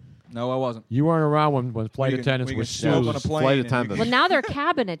 then. No, I wasn't. You weren't around when flight We can- attendants we were can smoke on a stews. plane Flight and we can- attendants. Well, now they're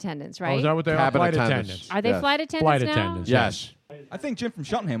cabin attendants, right? Oh, is that what they are? Cabin Flight attendants. attendants. Are they Yes. flight attendants Flight now? attendants. Yes. I think Jim from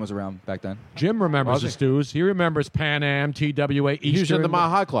Cheltenham was around back then. Jim remembers Was the he? stews. He remembers Pan Am, TWA, Easter. He was in the and Mile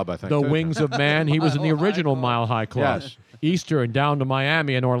High Club, I think. The too. Wings of Man. He was in the original Mile High Club. Yes. Easter and down to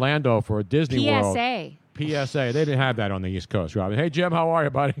Miami and Orlando for Disney World. PSA. PSA. They didn't have that on the East Coast, Robin. Hey, Jim, how are you,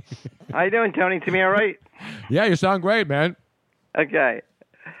 buddy? How you doing, Tony? To me, all right? Yeah, you sound great, man. Okay.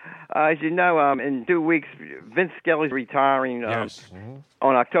 As you know, in 2 weeks, Vince Skelly's retiring Yes.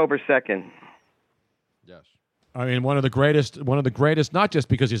 on October 2nd. Yes. I mean, one of the greatest, not just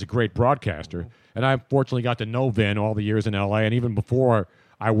because he's a great broadcaster, and I fortunately got to know Vin all the years in L.A., and even before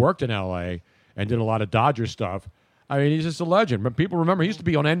I worked in L.A. and did a lot of Dodger stuff. I mean, he's just a legend. But people remember he used to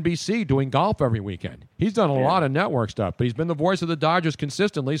be on NBC doing golf every weekend. He's done a lot of network stuff, but he's been the voice of the Dodgers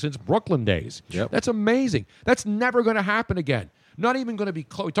consistently since Brooklyn days. Yep. That's amazing. That's never going to happen again. Not even going to be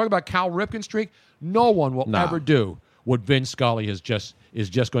close. Talk about Cal Ripken streak. No one will ever do what Vin Scully is just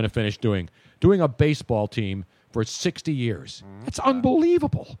going to finish doing a baseball team for 60 years. That's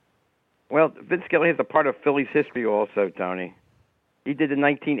unbelievable. Well, Vince Scully has a part of Philly's history also, Tony. He did the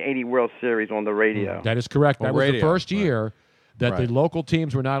 1980 World Series on the radio. That is correct. That was the first year that the Right. local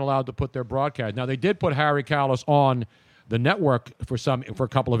teams were not allowed to put their broadcast. Now, they did put Harry Callis on the network for a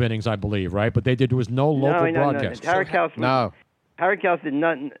couple of innings, I believe, right? But there was no local broadcast. Harry Callis did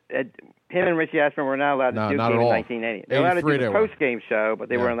nothing. Him and Richie Ashburn were not allowed to do not game at in all. 1980. They were allowed to do 83 the they were. post-game show, but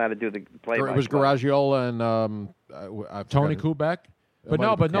they weren't allowed to do the play-by-play. It was Garagiola and Tony Kubek. But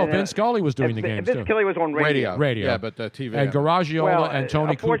no, Vin Scully was doing the games Vince too. Scully was on radio. Yeah, but TV. And Garagiola and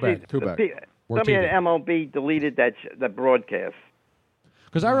Tony unfortunately, Kubek. Somebody at MLB deleted that broadcast.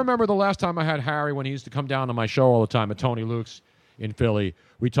 Because I remember the last time I had Harry when he used to come down to my show all the time at Tony Luke's in Philly.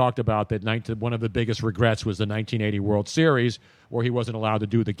 We talked about that one of the biggest regrets was the 1980 World Series where he wasn't allowed to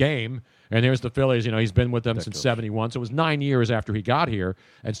do the game. And there's the Phillies. You know, he's been with them since 71. So it was 9 years after he got here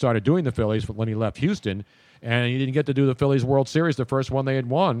and started doing the Phillies when he left Houston. And he didn't get to do the Phillies World Series, the first one they had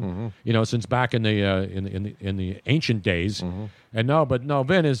won, you know, since back in the in the ancient days. And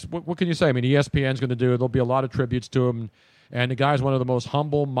Vin is what can you say? I mean, ESPN's going to do. There'll be a lot of tributes to him. And the guy's one of the most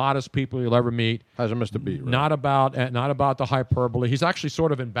humble, modest people you'll ever meet. Hasn't missed a beat. Right? Not about the hyperbole. He's actually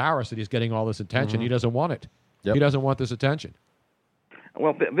sort of embarrassed that he's getting all this attention. He doesn't want it. He doesn't want this attention.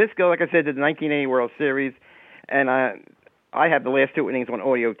 Well, Visco, like I said, did the 1980 World Series, and I have the last two innings on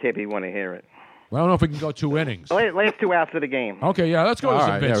audio tape if you want to hear it. Well, I don't know if we can go 2 innings. Last 2 outs of the game. Okay, yeah, let's go to All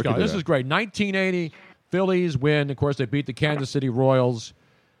some right, Vince we can Scully. do This that. is great. 1980 Phillies win. Of course, they beat the Kansas City Royals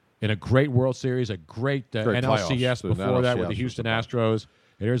in a great World Series, a great NLCS playoffs. before that with the NLCS Houston Astros.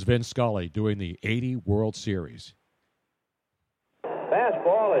 And here's Vince Scully doing the 80 World Series.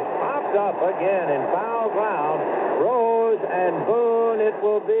 Fastball is popped up again in foul ground. Rose and Boone. It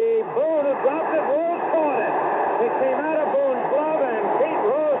will be Boone who dropped it. Rose caught it. It came out of Boone's glove, and Pete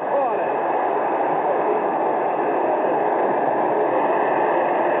Rose caught it.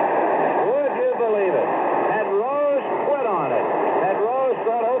 Would you believe it? Had Rose quit on it, had Rose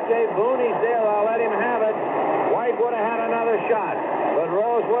thought, okay, Boone, he's there, I'll let him have it, White would have had another shot. But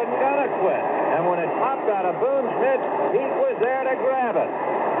Rose wasn't going to quit. And when it popped out of Boone's mitt, Pete was there to grab it.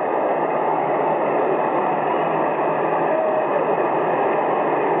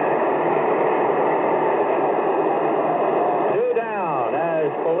 Two down as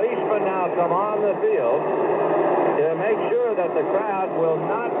policemen now come on the field to make sure that the crowd will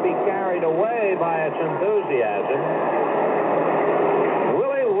not be carried away by its enthusiasm.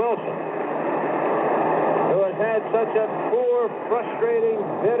 Willie Wilson, who has had such a poor, frustrating,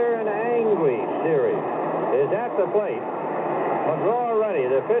 bitter, and angry series, is at the plate. McGraw ready.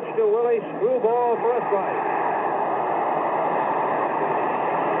 The pitch to Willie, screwball for a strike.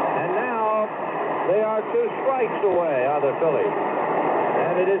 And now they are 2 strikes away, are the Phillies.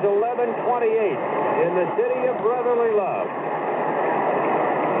 And it is 11:28 in the city of brotherly love.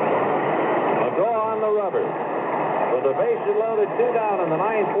 McGraw on the rubber. With the bases loaded, 2 down in the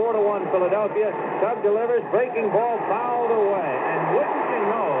 9th, 4-1 Philadelphia. Tug delivers, breaking ball fouled away. And wouldn't you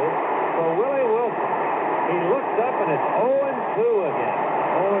know, for Willie Wilson, he looks up and it's 0-2 again.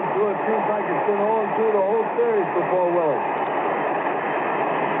 0-2, it seems like it's been 0-2 the whole series before Willie.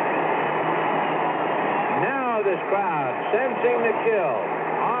 Now this crowd, sensing the kill,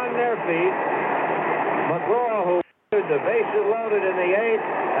 on their feet. McGraw, who the bases loaded in the 8th,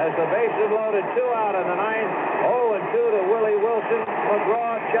 as the bases loaded, 2 out in the 9th, 0-2 to Willie Wilson.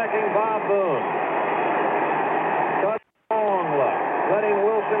 McGraw checking Bob Boone. Cut long look, letting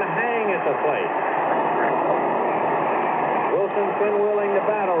Wilson hang at the plate. Wilson pinwheeling the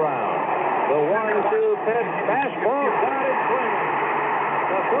bat around. The 1-2 pitch, fastball, got it swinging.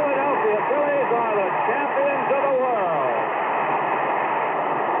 The Philadelphia Phillies are the champions of the world.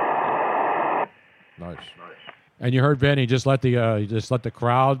 Nice. And you heard Vinny just let the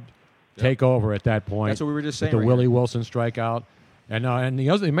crowd take over at that point. That's what we were just saying The right Willie here. Wilson strikeout, and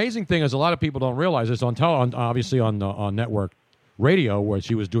the amazing thing is a lot of people don't realize this obviously on network radio where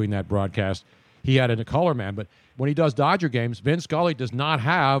she was doing that broadcast. He had a color man, but when he does Dodger games, Vin Scully does not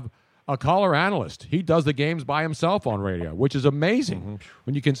have a color analyst. He does the games by himself on radio, which is amazing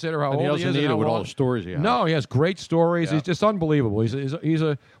when you consider how And he old he doesn't is. need and it with how all long- the stories he has. No, he has great stories. Yeah. He's just unbelievable. He's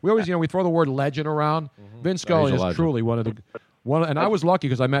a. We always we throw the word legend around. Vince Scully he's a is legend. truly one of the. And I was lucky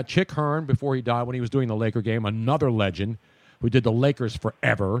because I met Chick Hearn before he died when he was doing the Laker game, another legend who did the Lakers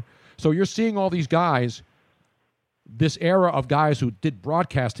forever. So you're seeing all these guys, this era of guys who did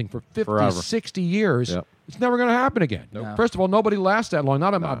broadcasting for 50, Forever. 60 years. Yep. It's never going to happen again. Nope. First of all, nobody lasts that long.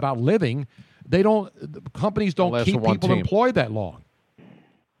 Not about living. They don't. Companies don't Unless keep for one people team. employed that long.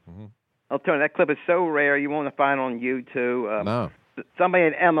 I'll tell you, that clip is so rare. You won't find it on YouTube. No. Somebody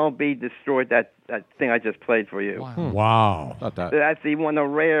at MLB destroyed that thing I just played for you. Wow. Not that. That's one of the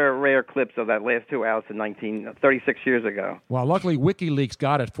rare clips of that last 2 outs in 36 years ago. Well, luckily WikiLeaks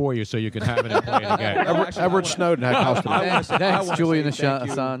got it for you, so you can have it and play it again. Edward Snowden had custody. Thanks, Julian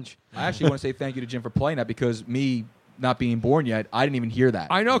Assange. I actually want to say thank you to Jim for playing that because me not being born yet, I didn't even hear that.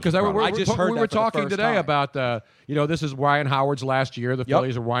 I know because I just heard we that were for the talking first today time. about this is Ryan Howard's last year. The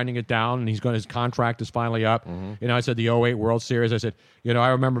Phillies are winding it down, and his contract is finally up. I said the 08 World Series. I said I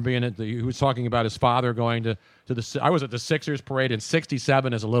remember being at he was talking about his father going to the. I was at the Sixers parade in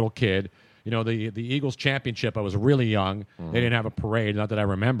 '67 as a little kid. The Eagles championship, I was really young. They didn't have a parade, not that I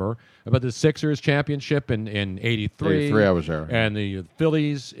remember. But the Sixers championship in 83. 83, I was there. And the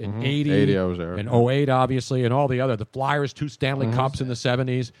Phillies in 80. 80, I was there. And 08, obviously, and all the Flyers, 2 Stanley Cups in the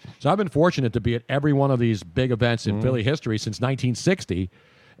 70s. So I've been fortunate to be at every one of these big events in Philly history since 1960.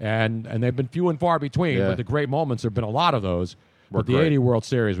 And they've been few and far between, Yeah. but the great moments, there have been a lot of those. Were But the great. 80 World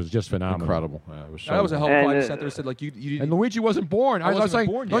Series was just phenomenal. Incredible. Yeah, it was so That was a hell of And, a fight. He sat there and said, like, you And Luigi wasn't born. I was wasn't saying,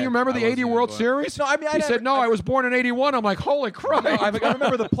 born don't yet. you remember the 80 World Series? No, I mean, he said, no, I was born in 81. I'm like, holy crap. I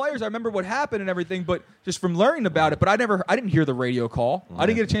remember the players. I remember what happened and everything, but just from learning about it. But I didn't hear the radio call. I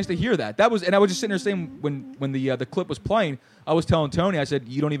didn't get a chance to hear that. And I was just sitting there saying when the clip was playing, I was telling Tony, I said,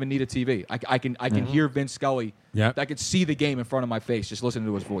 you don't even need a TV. I can hear Vince Scully. Yep. I could see the game in front of my face just listening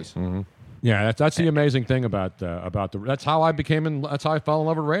to his voice. Yeah, that's the amazing thing about that's how I that's how I fell in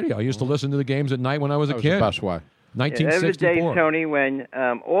love with radio. I used to listen to the games at night when I was a That was kid. the best way. There were days, 1964. Tony, when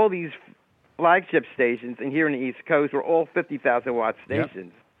all these flagship stations, and here in the East Coast, were all 50,000 watt Yep.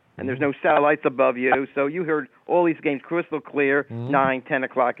 stations. And there's no satellites above you, so you heard all these games crystal clear, 9, 10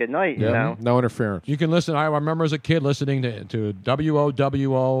 o'clock at night, you know. No interference. You can listen. I remember as a kid listening to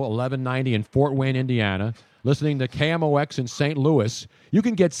WOWO 1190 in Fort Wayne, Indiana, listening to KMOX in St. Louis. You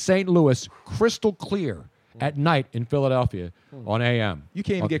can get St. Louis crystal clear at night in Philadelphia on AM. You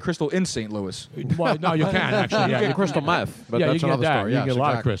can't even get crystal in St. Louis. Well, no, you can actually. You Yeah, get crystal meth, but yeah, that's you can another get that. story. You Yes, can get a lot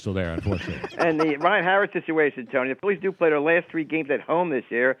of exactly. crystal there, unfortunately. And the Ryan Howard situation, Tony, the Phillies do play their last 3 games at home this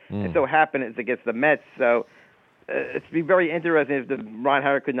year. It so happened it's against the Mets, so it's be very interesting if the Ryan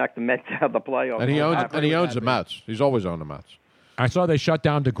Howard could knock the Mets out of the playoffs. And he owns the Mets. He's always owned the Mets. I saw they shut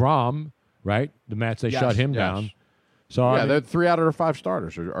down DeGrom, right? The Mets, they Yes, shut him yes. down. So I Yeah, mean, they're 3 out of their 5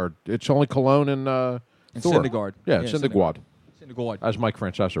 starters. It's only Cologne and Thor. Syndergaard. Yeah, Yeah, Syndergaard. Syndergaard. As Mike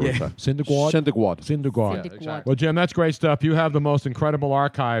Francesa would say. Syndergaard? Syndergaard. Syndergaard. Yeah, exactly. Well, Jim, that's great stuff. You have the most incredible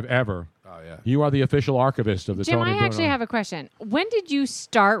archive ever. Oh, yeah. You are the official archivist of the Jim, Tony I actually Bruno. have a question. When did you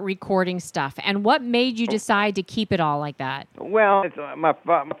start recording stuff, and what made you decide to keep it all like that? Well, it's, my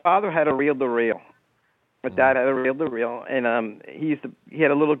father had a reel-to-reel. My dad had a reel-to-reel, and he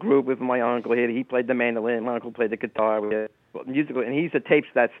had a little group with my uncle. He played the mandolin. My uncle played the guitar. We had musical, and he used to tape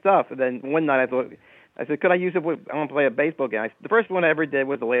that stuff. And then one night I said, could I use it? I want to play a baseball game. The first one I ever did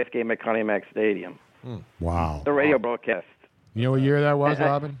was the last game at Connie Mack Stadium. Wow. The radio broadcast. You know what year that was,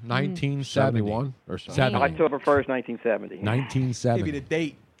 Robin? 1971 71 or something. 70. October 1st, 1970. 1970. Gave you the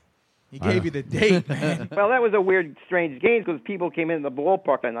date. He gave you the date, man. Well, that was a weird, strange game because people came in the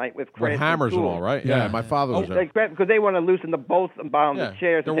ballpark that night with With crafts hammers and tools. all, right? Yeah. Yeah, my father was there. Because they want to loosen the bolts and bottom of Yeah. the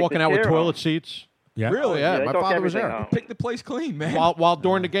chairs. They're and take walking the out with chair toilet off. seats. Yeah. Oh, yeah. they My took father was everything there. off. Pick the place clean, man. While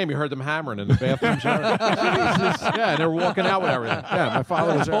during the game, you heard them hammering in the bathrooms. Yeah, and they were walking out with everything. Yeah, my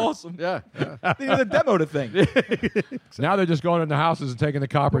father was That's there. awesome. Yeah. They did a demo the thing. Now they're just going into houses and taking the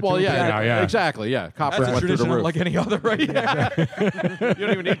copper Well, tube yeah, now, yeah. exactly. Yeah, copper That's a went through the tradition roof. like any other, right? You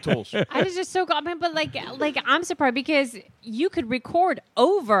don't even need tools. I was just so I mean, but like I'm surprised because you could record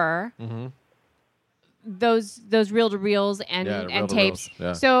over those reel-to-reels and Yeah, the and reel-to-reels, tapes.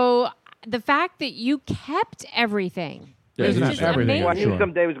 yeah. So the fact that you kept everything Yeah, is isn't just that everything? amazing. Well, I knew Sure.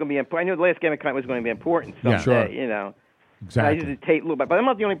 someday it was going to be important. I knew the last game of Connie was going to be important Yeah. someday, Sure. you know. I Exactly. used to tape a little bit, but I'm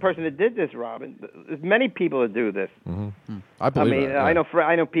not the only person that did this, Robin. There's many people that do this. I believe that. I yeah.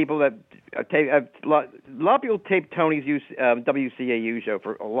 I know people that tape. A lot of people tape Tony's WCAU show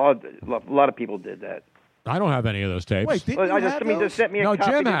for a lot of people did that. I don't have any of those tapes. Wait, didn't Well, you I have just those? sent me a No,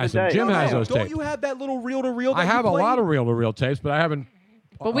 copy Jim the has other them. day. Jim has No, those don't tapes. you have that little reel-to-reel? I have a lot of reel-to-reel tapes, but I haven't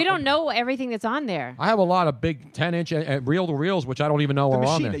But we don't know everything that's on there. I have a lot of big 10-inch reel-to-reels, which I don't even know The are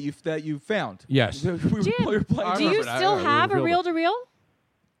on machine there. that you found. Yes. Jim, do you still have a reel-to-reel?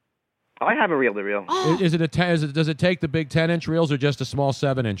 I have a reel-to-reel. Is it does it take the big 10-inch reels or just the small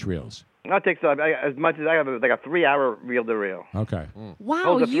 7-inch reels? No, it takes as much as I have like a 3-hour reel-to-reel. Okay. Wow,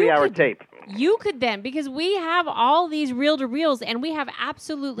 Oh, it's a 3-hour tape. You could then, because we have all these reel-to-reels, and we have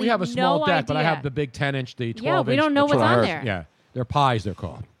absolutely We have a small no deck, idea. but I have the big 10-inch, the 12-inch. Yeah, we don't know the what's on 12. there. Yeah, they're pies, they're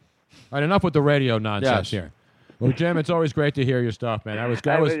called. All right, enough with the radio nonsense here. Well, Jim, it's always great to hear your stuff, man.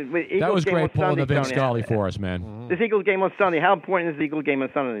 That was Eagles game great on pulling Sunday, the Vin Tony. Scully for us, man. This Eagles game on Sunday. How important is the Eagles game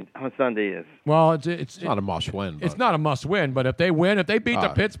on Sunday is? Well, it's not a must-win. It's not a must-win, but if they win, if they beat the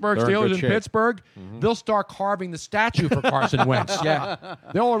Pittsburgh they're in Steelers good in shape. Pittsburgh, they'll start carving the statue for Carson Wentz. Yeah.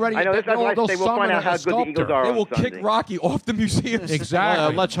 They'll already. I know, that's why they'll they will summon find out a how good the Eagles sculptor. are They on will Sunday. kick Rocky off the museum.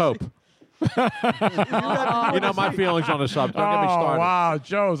 Exactly. Let's hope. You know my feelings on the subject. Don't get me started. Wow,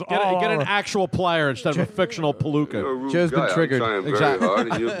 Joe's Get all an over. actual player instead of a fictional palooka. Joe's been triggered. I'm trying Exactly. very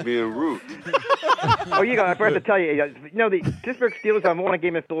hard, and you're being rude. Oh, I forgot to tell you. The Pittsburgh Steelers have won a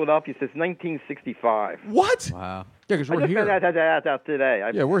game in Philadelphia since 1965. What? Wow. Yeah, because I we're just here. found that out today.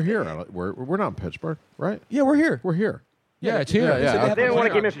 Yeah, we're here. We're not in Pittsburgh, right? Yeah, we're here. We're here. Yeah, it's here. Yeah, They haven't won a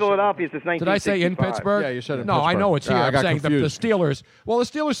game in Philadelphia since 1965. Did I say in Pittsburgh? Yeah, you said in No, I Pittsburgh. know it's here. I I'm got saying the confused. Steelers. Well, the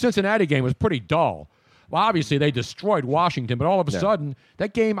Steelers-Cincinnati game was pretty dull. Well, obviously they destroyed Washington, but all of a sudden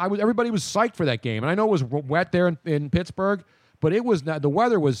that game, everybody was psyched for that game, and I know it was wet there in Pittsburgh, but it was not. The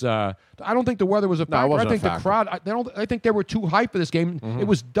weather was. I don't think the weather was a factor. it wasn't I think a factor. the crowd. I think they were too hyped for this game. It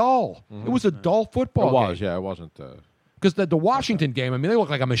was dull. It was a dull football. It was. game. Yeah, it wasn't. Because the Washington game, I mean, they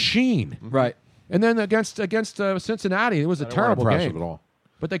looked like a machine. Right. And then against Cincinnati, it was a They weren't terrible impressive game. at all.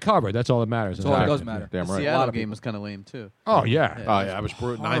 But they covered. That's all that matters. That's all that does matter. Damn The right. Seattle game was kind of lame too. Oh yeah. Oh yeah, it was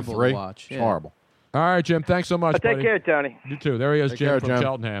brutal. Horrible 9-3. to watch. It's Yeah. horrible. All right, Jim. Thanks so much, Take buddy. care, Tony. You too. There he is, Take Jim care, from Jim.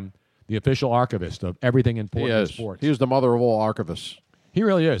 Cheltenham, the official archivist of everything He important in is. sports. He is the mother of all archivists. He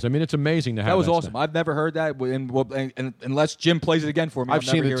really is. I mean, it's amazing to have That was that awesome. stuff. I've never heard that, and unless Jim plays it again for me, I've I'll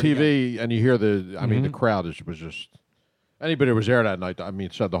seen never the hear it again. TV, and you hear the. I mean, the crowd was just. Anybody who was there that night, I mean,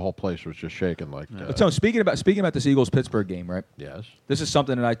 said the whole place was just shaking. Like, But Tony, speaking about this Eagles Pittsburgh game, right? Yes. This is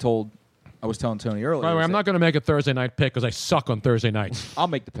something that I was telling Tony earlier. By the way, is I'm that not going to make a Thursday night pick because I suck on Thursday nights. I'll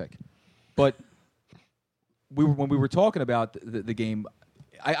make the pick, but when we were talking about the game,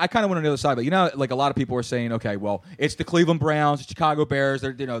 I kind of went on the other side. But like a lot of people were saying, okay, well, it's the Cleveland Browns, the Chicago Bears.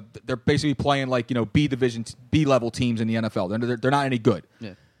 They're basically playing like B level teams in the NFL. They're not any good.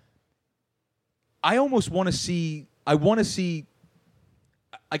 Yeah. I almost want to see. I want to see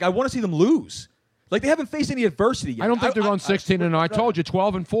them lose. Like they haven't faced any adversity yet. I don't think they're going 16-0. I told you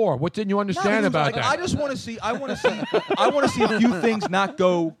 12-4. What didn't you understand about that? I just want to see. I want to see a few things not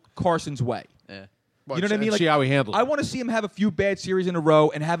go Carson's way. Yeah. You know what I mean? And see how he handles it. I want to see him have a few bad series in a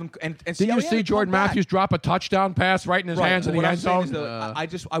row and have him and see Did how you he see had to Jordan come back. Matthews drop a touchdown pass right in his hands in What the I'm end saying zone?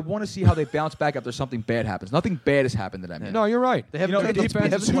 is I want to see how they bounce back after something bad happens. Nothing bad has happened to them. yet. No, you're right. They haven't turned the It's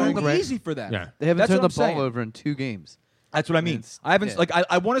defense been too too easy for them. Yeah. They haven't That's turned what the I'm ball saying. over in 2 games. That's what I mean. I haven't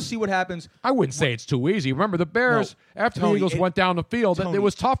I want to see what happens. I wouldn't say it's too easy. Remember, the Bears, after Tony, the Eagles went down the field, Tony, it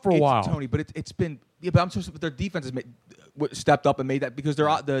was tough for a while. Tony, but it's been. Yeah, but I'm supposed to. Their defense has stepped up and made that because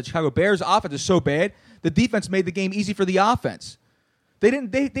the Chicago Bears offense is so bad. The defense made the game easy for the offense. They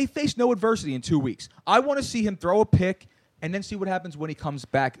didn't. They faced no adversity in 2 weeks. I want to see him throw a pick and then see what happens when he comes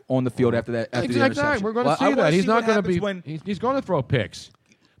back on the field after that. After the Exactly. interception. We're going Well, to I see wanna that. He's see not what going to happens be. when. He's going to throw picks,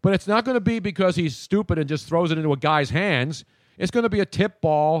 but it's not going to be because he's stupid and just throws it into a guy's hands. It's going to be a tip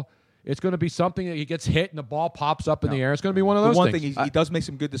ball. It's going to be something that he gets hit and the ball pops up in the air. It's going to be one of those The one things. thing he does make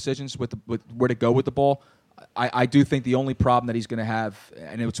some good decisions with where to go with the ball. I do think the only problem that he's going to have,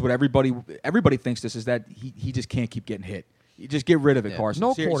 and it's what everybody thinks this is that he just can't keep getting hit. You just get rid of it, Carson.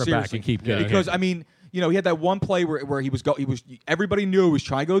 No quarterback Seriously. can keep getting because hit. I mean, he had that one play where he was everybody knew he was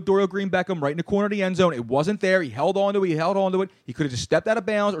trying to go Dorial Green Beckham right in the corner of the end zone. It wasn't there. He held on to it. He could have just stepped out of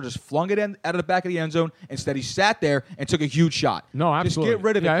bounds or just flung it out of the back of the end zone. Instead, he sat there and took a huge shot. No, absolutely. Just get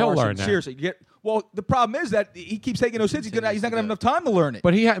rid of it, Yeah, he'll Carson. learn that. Seriously. Well, the problem is that he keeps taking those hits. He's not going to have enough time to learn it.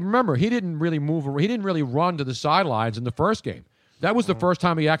 But remember, he didn't really move. He didn't really run to the sidelines in the first game. That was the first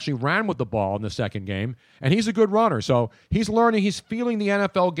time he actually ran with the ball in the second game, and he's a good runner. So he's learning. He's feeling the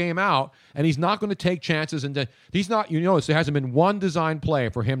NFL game out, and he's not going to take chances. And he's not. There hasn't been one design play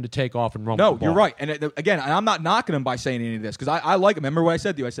for him to take off and run. No, with the ball. you're right. And again, I'm not knocking him by saying any of this because I like him. Remember what I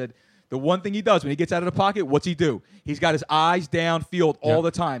said to you? I said The one thing he does when he gets out of the pocket, what's he do? He's got his eyes downfield all the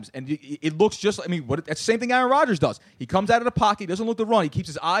times. And it looks just like, that's the same thing Aaron Rodgers does. He comes out of the pocket, he doesn't look to run. He keeps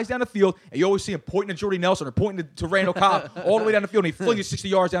his eyes down the field, and you always see him pointing to Jordy Nelson or pointing to Randall Cobb all the way down the field, and he flings it 60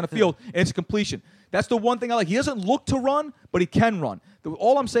 yards down the field, and it's a completion. That's the one thing I like. He doesn't look to run, but he can run.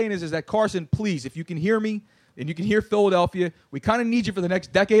 All I'm saying is that, Carson, please, if you can hear me, and you can hear Philadelphia, we kind of need you for the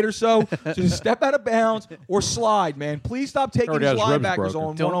next decade or so. So just step out of bounds or slide, man. Please stop taking these linebackers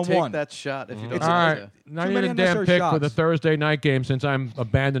on Don't one-on-one. take that shot if you don't. All right, now you need a damn pick for the Thursday night game since I'm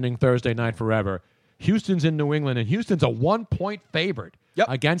abandoning Thursday night forever. Houston's in New England, and Houston's a 1-point favorite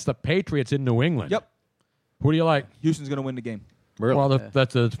against the Patriots in New England. Yep. Who do you like? Houston's going to win the game. Really? Well,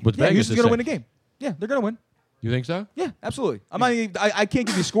 that's what Vegas Houston's is going to saying. win the game. Yeah, they're going to win. You think so? Yeah, absolutely. I can't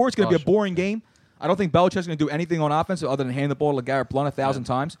give you a score. It's going to be a boring game. I don't think Belichick's going to do anything on offense other than hand the ball to Garrett Blount 1,000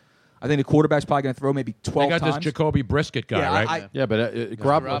 times. I think the quarterback's probably going to throw maybe 12 times. They got this Jacoby Brisket guy, right? But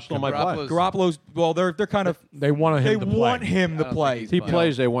Garoppolo's still might play. Garoppolo's, well, they're kind of... They want him to play. They want him to play. If he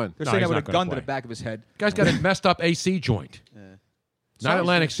plays, they win. They're saying that with a gun to the back of his head. Guy's got a messed up AC joint. Not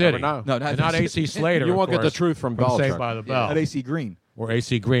Atlantic City. No, and not AC Slater. You won't of get the course, truth from Saved Belichick. by the Bell. Not AC Green. Or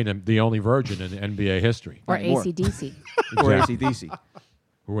AC Green, the only virgin in NBA history. Or AC/DC. Or AC/DC.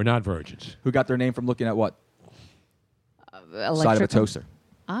 Who were not virgins. Who got their name from looking at what? Side of a Electrical- toaster.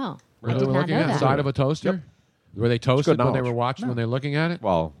 Oh, Were I they did not looking know at the that. side of a toaster? Yep. Were they toasted when they knowledge. were watching, when they were looking at it?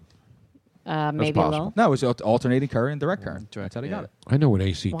 Well, Maybe a little. No, it was alternating current and direct current. That's how they got it. I know what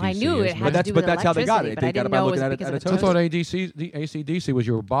AC/DC Well, I knew is. it man. had to do with that's how they got it. electricity, but They I got it didn't by know it looking was at it because at of a the I thought toaster. the AC/DC was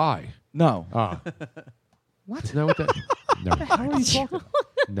your buy. No. Ah. What? Isn't that what that? Never How are you mind. talking?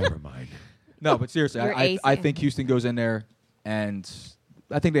 Never mind. No, but seriously, You're I AC. think Houston goes in there, and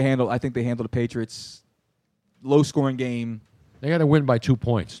I think they handle the Patriots. Low scoring game. They got to win by 2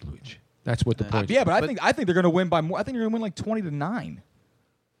 points, Luigi. That's what the point. Yeah, but I think they're going to win by more. I think they're going to win like 20-9.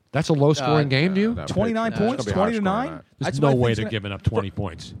 That's a low scoring game, do you? 29 points, 20-9. There's no way they're giving up 20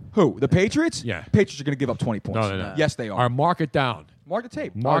 points. Who? The Patriots? Yeah. Patriots are going to give up 20 points. No. Yes, they are. Or mark it down. Mark the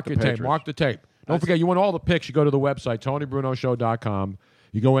tape. Mark the tape. Mark the tape. Don't forget, you want all the picks, you go to the website, TonyBrunoShow.com.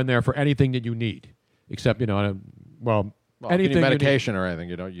 You go in there for anything that you need, except, well, anything you need medication or anything,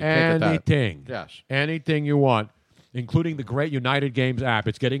 you can't get that. Anything. Yes. Anything you want, including the great United Games app.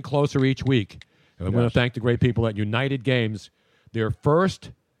 It's getting closer each week. And I'm going to thank the great people at United Games, their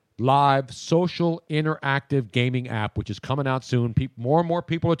first live social interactive gaming app, which is coming out soon. More and more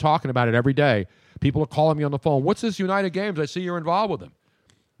people are talking about it every day. People are calling me on the phone. What's this United Games? I see you're involved with them.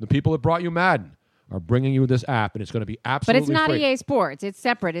 The people that brought you Madden are bringing you this app, and it's going to be But absolutely it's not free. EA Sports. It's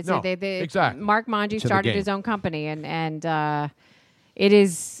separate. It's No, they exactly. Mark Mongi It's in the started game. his own company, and it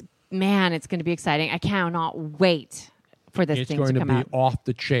is, man, it's going to be exciting. I cannot wait for this It's thing going to to come be out. off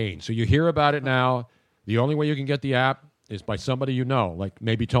the chain. So you hear about it now. The only way you can get the app is by somebody you know, like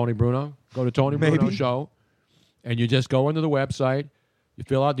maybe Tony Bruno. Go to Tony Bruno Maybe. Show, and you just go into the website. You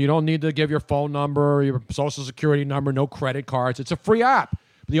fill out. You don't need to give your phone number, your social security number, no credit cards. It's a free app.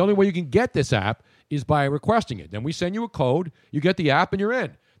 But the only way you can get this app is by requesting it. Then we send you a code. You get the app, and you're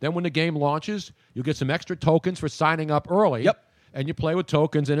in. Then when the game launches, you get some extra tokens for signing up early. Yep. And you play with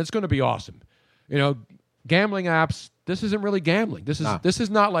tokens, and it's going to be awesome. Gambling apps. This isn't really gambling. This is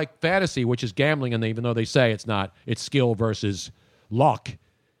not like fantasy, which is gambling, and even though they say it's not, it's skill versus luck.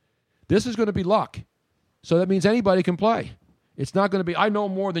 This is going to be luck. So that means anybody can play. It's not going to be, I know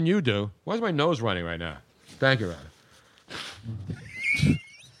more than you do. Why is my nose running right now? Thank you, Ryder.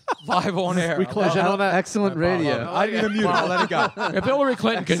 Live on air. We close in on that. Excellent radio. I didn't even mute it. I'll let it go. If Hillary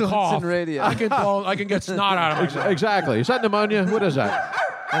Clinton can Excellence cough, in radio. I can get snot out of her. Exactly. Is that pneumonia? What is that?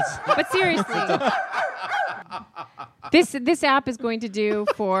 But seriously, this app is going to do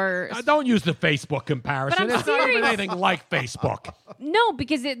for Don't use the Facebook comparison. But I'm It's not even serious. anything like Facebook. no,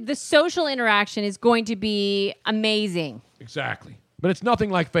 because the social interaction is going to be amazing. Exactly. But it's nothing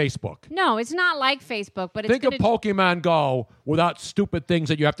like Facebook. No, it's not like Facebook, but it's Think of going to Pokemon Go without stupid things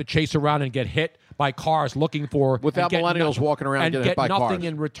that you have to chase around and get hit by cars looking for. Without and get millennials walking around and getting get hit by nothing cars.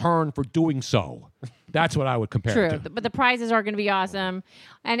 in return for doing so. That's what I would compare True, it to. but the prizes are going to be awesome,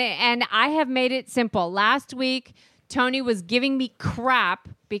 and I have made it simple. Last week, Tony was giving me crap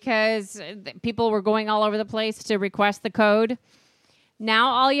because people were going all over the place to request the code. Now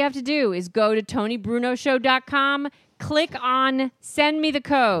all you have to do is go to TonyBrunoShow.com, click on Send Me the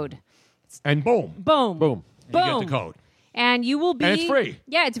Code. And boom. Boom. Boom. You get the code. And you will be... And it's free.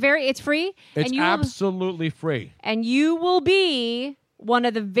 Yeah, it's free. It's and you absolutely free. And you will be one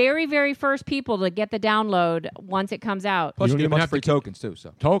of the very, very first people to get the download once it comes out. Plus, You you don't get a even bunch have of free to- tokens, too.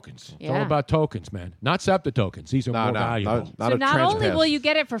 So Tokens. It's all Yeah. about tokens, man. Not SEPTA tokens. These are more valuable. So not only will you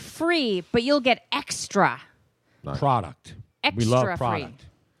get it for free, but you'll get extra. Product. We Extra love free. product.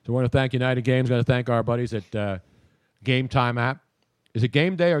 So So I want to thank United Games. Got to thank our buddies at Game Time app. Is it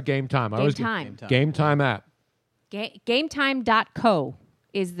Game Day or Game Time? Game Time. Game Time app. GameTime.co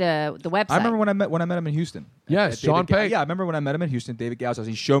is the website. I remember when I met him in Houston. Yes, Sean Payton. Yeah, I remember when I met him in Houston, David Gauss.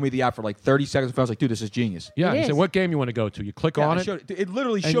 He showed me the app for like 30 seconds. I was like, dude, this is genius. Yeah, he said, what game you want to go to? You click on it. It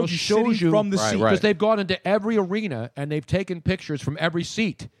literally and shows you from the seat. Because they've gone into every arena and they've taken pictures from every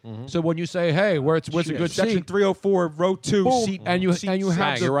seat. So when you say, hey, where's a good Section seat? 304, row 2, Boom, seat. and you seat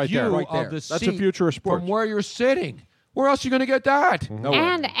have six. the view Right of the That's seat the future of sports. from where you're sitting. Where else are you going to get that?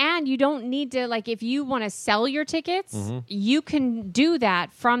 And you don't need to, like, if you want to sell your tickets, you can do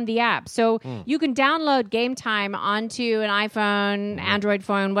that from the app. So you can download Game Time onto an iPhone, Android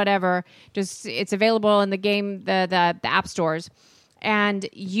phone, whatever. Just it's available in the app stores, and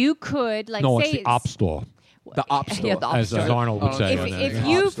you could say it's the Op Store. The Op Store, yeah, the Op as Store. Arnold would say. If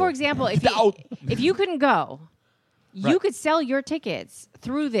you, for example, if you couldn't go, you could sell your tickets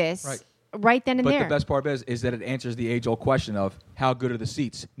through this. Right then and but there. the best part is that it answers the age-old question of how good are the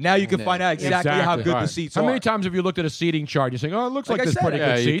seats. Now you can find out exactly how good the seats are. How many times have you looked at a seating chart and you think, oh, it looks like I there's said, pretty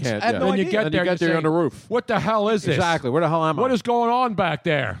good seats. can't, And then you get there and on the roof. What the hell is this? Exactly. Where the hell am I? What is going on back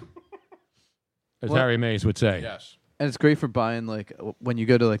there? As Harry Mays would say. Yes. And it's great for buying, like, when you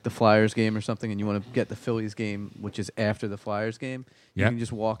go to, like, the Flyers game or something and you want to get the Phillies game, which is after the Flyers game. You can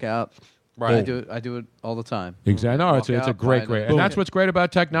just walk out. Right. I do it all the time. Exactly. No, it's a great. And that's Boom. what's great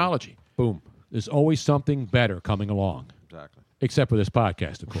about technology. Boom. There's always something better coming along. Exactly. Except for this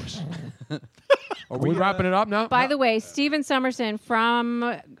podcast, of course. Are we wrapping it up now? By the way, Steven Somerson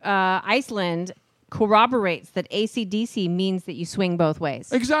from Iceland corroborates that AC/DC means that you swing both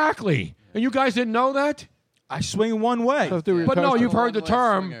ways. Exactly. And you guys didn't know that? I swing one way. But no, you've heard the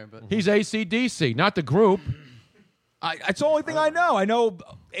term. He's AC/DC, not the group. It's the only thing I know. I know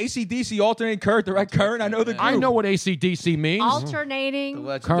AC/DC, alternating current, direct current. I know the group. I know what AC/DC means. Alternating.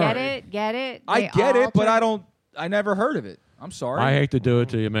 Current. Get it? I get it, but I never heard of it. I'm sorry. I hate to do it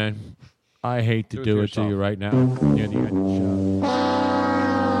to you, man. I hate to do it to you right now. Near the end of the show.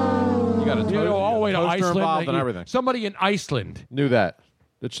 You got to all the way to involved Iceland. and everything. Somebody in Iceland Knew that.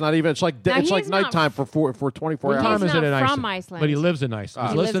 It's not even. It's like Now, it's like he's not nighttime for 24 What hours. time is it in from Iceland? Iceland. But he lives in Iceland.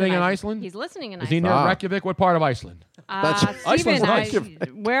 He He's lives listening in Iceland? He's listening in Is he Iceland. near Reykjavik? What part of Iceland?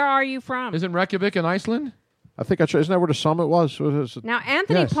 Steven, where are you from? Isn't Reykjavik in Iceland? I think isn't that where the summit was? Now,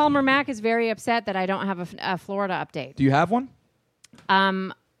 Anthony Yes. Palmer Mack is very upset that I don't have a Florida update. Do you have one?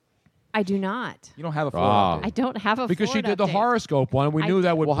 I do not. You don't have a Florida. I don't have a Because she Florida did the update. horoscope one. We knew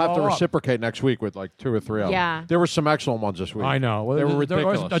that would We'll have to blow up. reciprocate next week with like 2 or 3 of them. Yeah. There were some excellent ones this week. I know. Well, They were there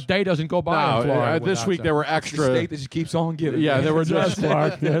ridiculous. a day doesn't go by in Florida. this without week that. there were It's the extra. state that just keeps on giving. Yeah, there were Yes,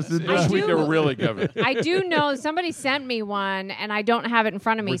 Clark. Yes, it This does. week they were really giving. I do know somebody sent me one, and I don't have it in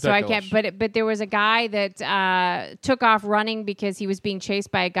front of me, so I can't. But there was a guy that took off running because he was being chased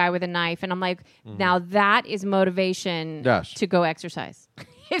by a guy with a knife, and I'm like, now that is motivation to go exercise.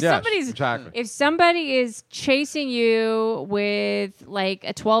 If somebody is chasing you with like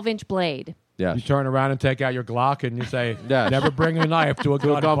a 12-inch blade, Yes. You turn around and take out your Glock and you say, Yes. never bring a knife to a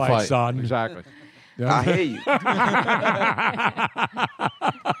gunfight, son. Exactly. Yeah. I hear you.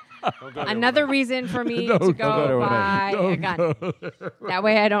 another reason for me to Don't go go buy there. a gun. That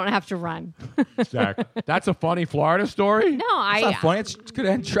way I don't have to run. Exactly. That's a funny Florida story? No, It's not funny. It could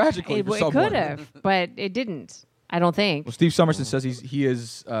end tragically It for someone. could have, but it didn't. I don't think. Well, Steve Somerson says he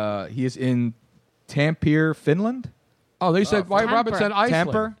is in Tampere, Finland. Oh, they said, why Robert said Iceland?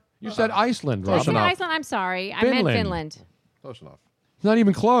 Tamper? You said Iceland, I Robert. said Iceland. I'm sorry. I meant Finland. Close enough. It's not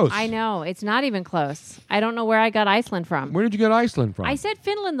even close. I know. It's not even close. I don't know where I got Iceland from. Where did you get Iceland from? I said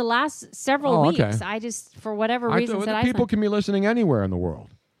Finland the last several Oh, weeks. okay. I just, for whatever I reason, thought said the Iceland. people can be listening anywhere in the world.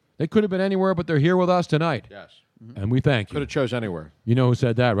 They could have been anywhere, but they're here with us tonight. Yes. And we thank you. Could have chose anywhere. You know who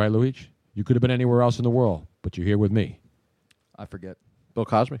said that, right, Luigi? You could have been anywhere else in the world, but you're here with me. I forget. Bill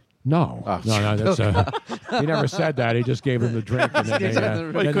Cosby? No. Oh. No, that's he never said that. He just gave him the drink. And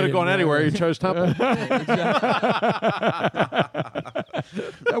then Well, he could have gone anywhere. He chose Temple.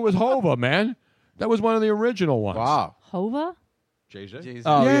 That was Hova, man. That was one of the original ones. Wow. Hova? Jay-Z?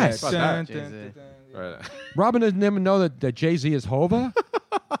 Oh, Yes. yeah. Right. Robin didn't even know that Jay-Z is Hova?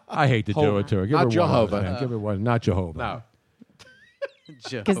 I hate to do it to her. Give Not her Jehovah. One, man. Give her one. Not Jehovah. No.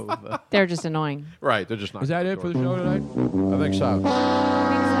 Because they're just annoying. Right. They're just not. Is that it for the show tonight? I think so.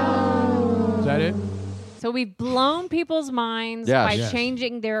 Is that it? So we've blown people's minds Yes. by Yes.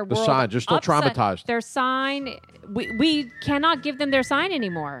 changing their The world. sign, they're still upside- traumatized. Their sign, we cannot give them their sign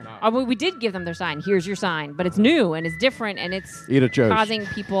anymore. We did give them their sign. Here's your sign, but it's new and it's different and it's Eat at Joe's. causing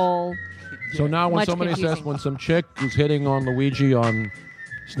people. So now when Much somebody confusing. says, when some chick is hitting on Luigi on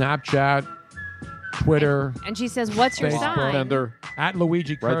Snapchat, Twitter, And she says, "What's your Facebook, sign?" At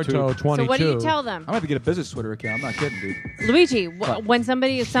Luigi Red Curto 22. So what do you tell them? I'm gonna have to get a business Twitter account. I'm not kidding, dude. Luigi, when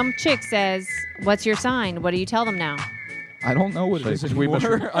some chick says, "What's your sign?" What do you tell them now? I don't know what it is anymore.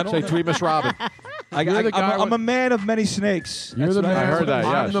 I don't know. Tweet Miss Robin. I'm a man of many snakes. You're the man. I heard that.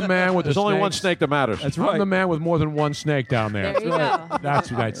 I'm the man with There's the only one snakes. snake that matters. That's I'm right. the man with more than one snake down there. There you go. That's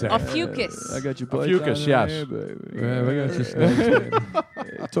what I'd say. A fucus. I got you. A fucus, yes. Here, baby. Yeah, we got your snakes, baby.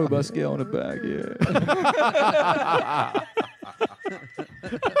 I talk about scale on the back.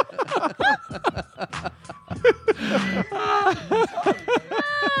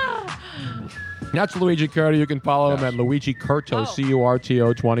 That's Luigi Curto. You can follow him at Luigi Curto,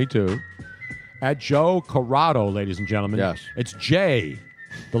 Curto 22. At Joe Corrado, ladies and gentlemen. Yes. It's J,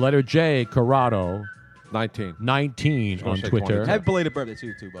 the letter J, Corrado. 19 on say Twitter. 22. Happy belated birthday to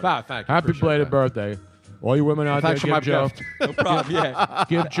you, too, buddy. Ah, thank you. Happy Appreciate belated that. birthday. All you women out there, Thanks for my give Joe, gift. No problem. Yeah.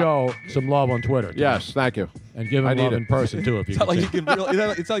 give Joe some love on Twitter. Yes, thank you. And give I him need love it. in person, too, if you It's not can. like you can really.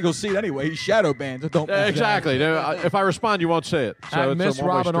 It's not like you'll see it anyway. He's shadow banned. So don't. Exactly. If I respond, you won't say it. So At it's Miss a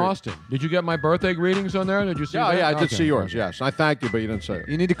one-way Robin street. Austin. Did you get my birthday greetings on there? Did you see that? Yeah, I did Okay. see yours, yes. I thanked you, but you didn't say it.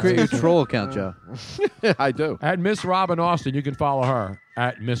 You need to create your troll account, Joe. Yeah, I do. At Miss Robin Austin, you can follow her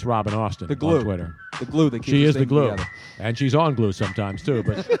at Miss Robin Austin The glue. on Twitter. The glue that keeps She this is the thing glue. together. And she's on glue sometimes, too,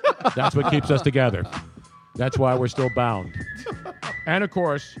 but that's what keeps us together. That's why we're still bound. And, of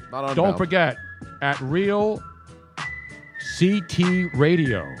course, Not don't unbound. forget, at Real CT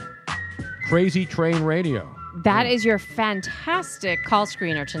Radio, Crazy Train Radio. That is your fantastic call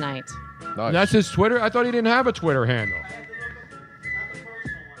screener tonight. Nice. That's his Twitter? I thought he didn't have a Twitter handle.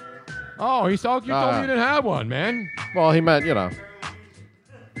 Oh, you told me you didn't have one, man. Well, he meant,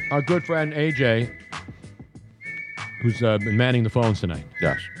 Our good friend AJ, who's been manning the phones tonight.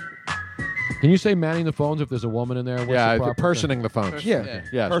 Yes. Can you say manning the phones if there's a woman in there? What's Yeah, the proper personing the phones. Yeah.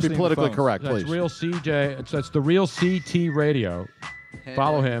 Yes, be Personing the politically phones. correct, That's please. Real CJ. That's the Real CT Radio.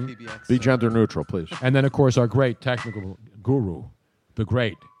 Follow him. Be gender neutral, please. And then, of course, our great technical guru, the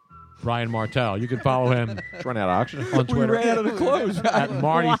great Brian Martell. You can follow him Just run out of oxygen. on We Twitter ran out of the clothes. at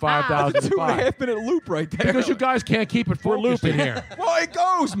Marty That's a 5005. 2.5 minute loop right there. Because you guys can't keep it focused in here. Well, it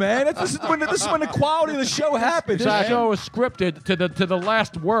goes, man. This is when the quality of the show happens. This man. show is scripted to the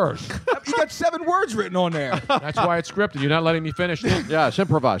last word. You got 7 words written on there. That's why it's scripted. You're not letting me finish it. Yes,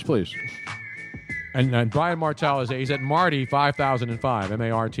 improvise, please. And Brian Martell he's at Marty 5005,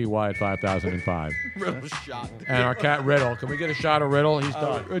 MARTY at 5005. Riddle shot. And our cat Riddle. Can we get a shot of Riddle? He's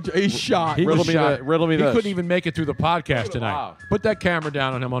done. He's shot. He was Riddle me shot. the- riddle me He this. couldn't even make it through the podcast tonight. Wow. Put that camera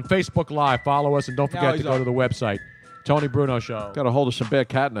down on him on Facebook Live. Follow us and don't forget to he's go up. to the website. Tony Bruno Show. Got a hold of some bad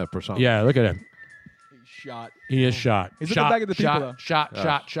catnip or something. Yeah, look at him. He's shot. He is shot. He's in shot, the back of the people, though.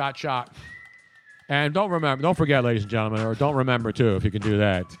 shot. And don't forget, ladies and gentlemen, or don't remember too, if you can do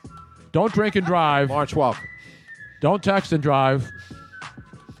that. Don't drink and drive. March 12th. Don't text and drive.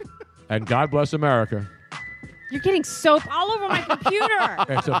 And God bless America. You're getting soap all over my computer.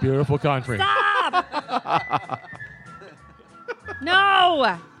 It's a beautiful country. Stop! No,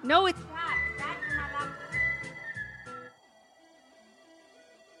 it's not. It's bad for my laptop.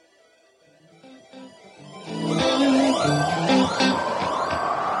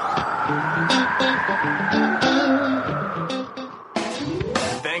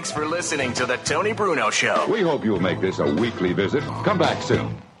 Thanks for listening to The Tony Bruno Show. We hope you'll make this a weekly visit. Come back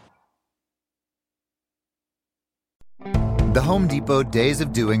soon. The Home Depot Days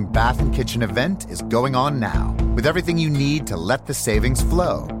of Doing Bath and Kitchen event is going on now, with everything you need to let the savings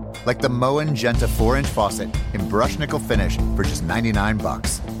flow. Like the Moen Genta 4-inch faucet in brush nickel finish for just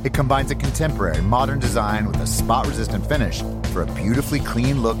 $99. It combines a contemporary modern design with a spot-resistant finish for a beautifully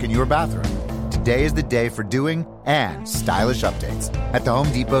clean look in your bathroom. Today is the day for doing and stylish updates at the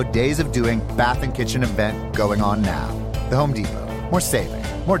Home Depot Days of Doing Bath and Kitchen event going on now. The Home Depot. More saving,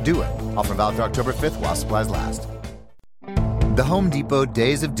 more doing. Offer valid through October 5th while supplies last. The Home Depot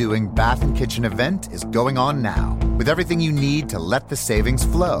Days of Doing Bath and Kitchen event is going on now, with everything you need to let the savings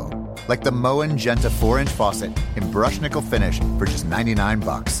flow. Like the Moen Genta 4-inch faucet in brush nickel finish for just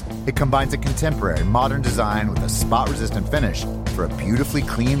 $99. It combines a contemporary modern design with a spot-resistant finish for a beautifully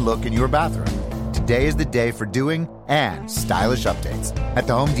clean look in your bathroom. Today is the day for doing and stylish updates at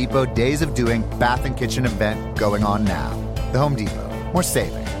the Home Depot Days of Doing Bath and Kitchen event going on now. The Home Depot. More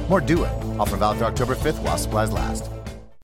saving, more doing. Offer valid through October 5th while supplies last.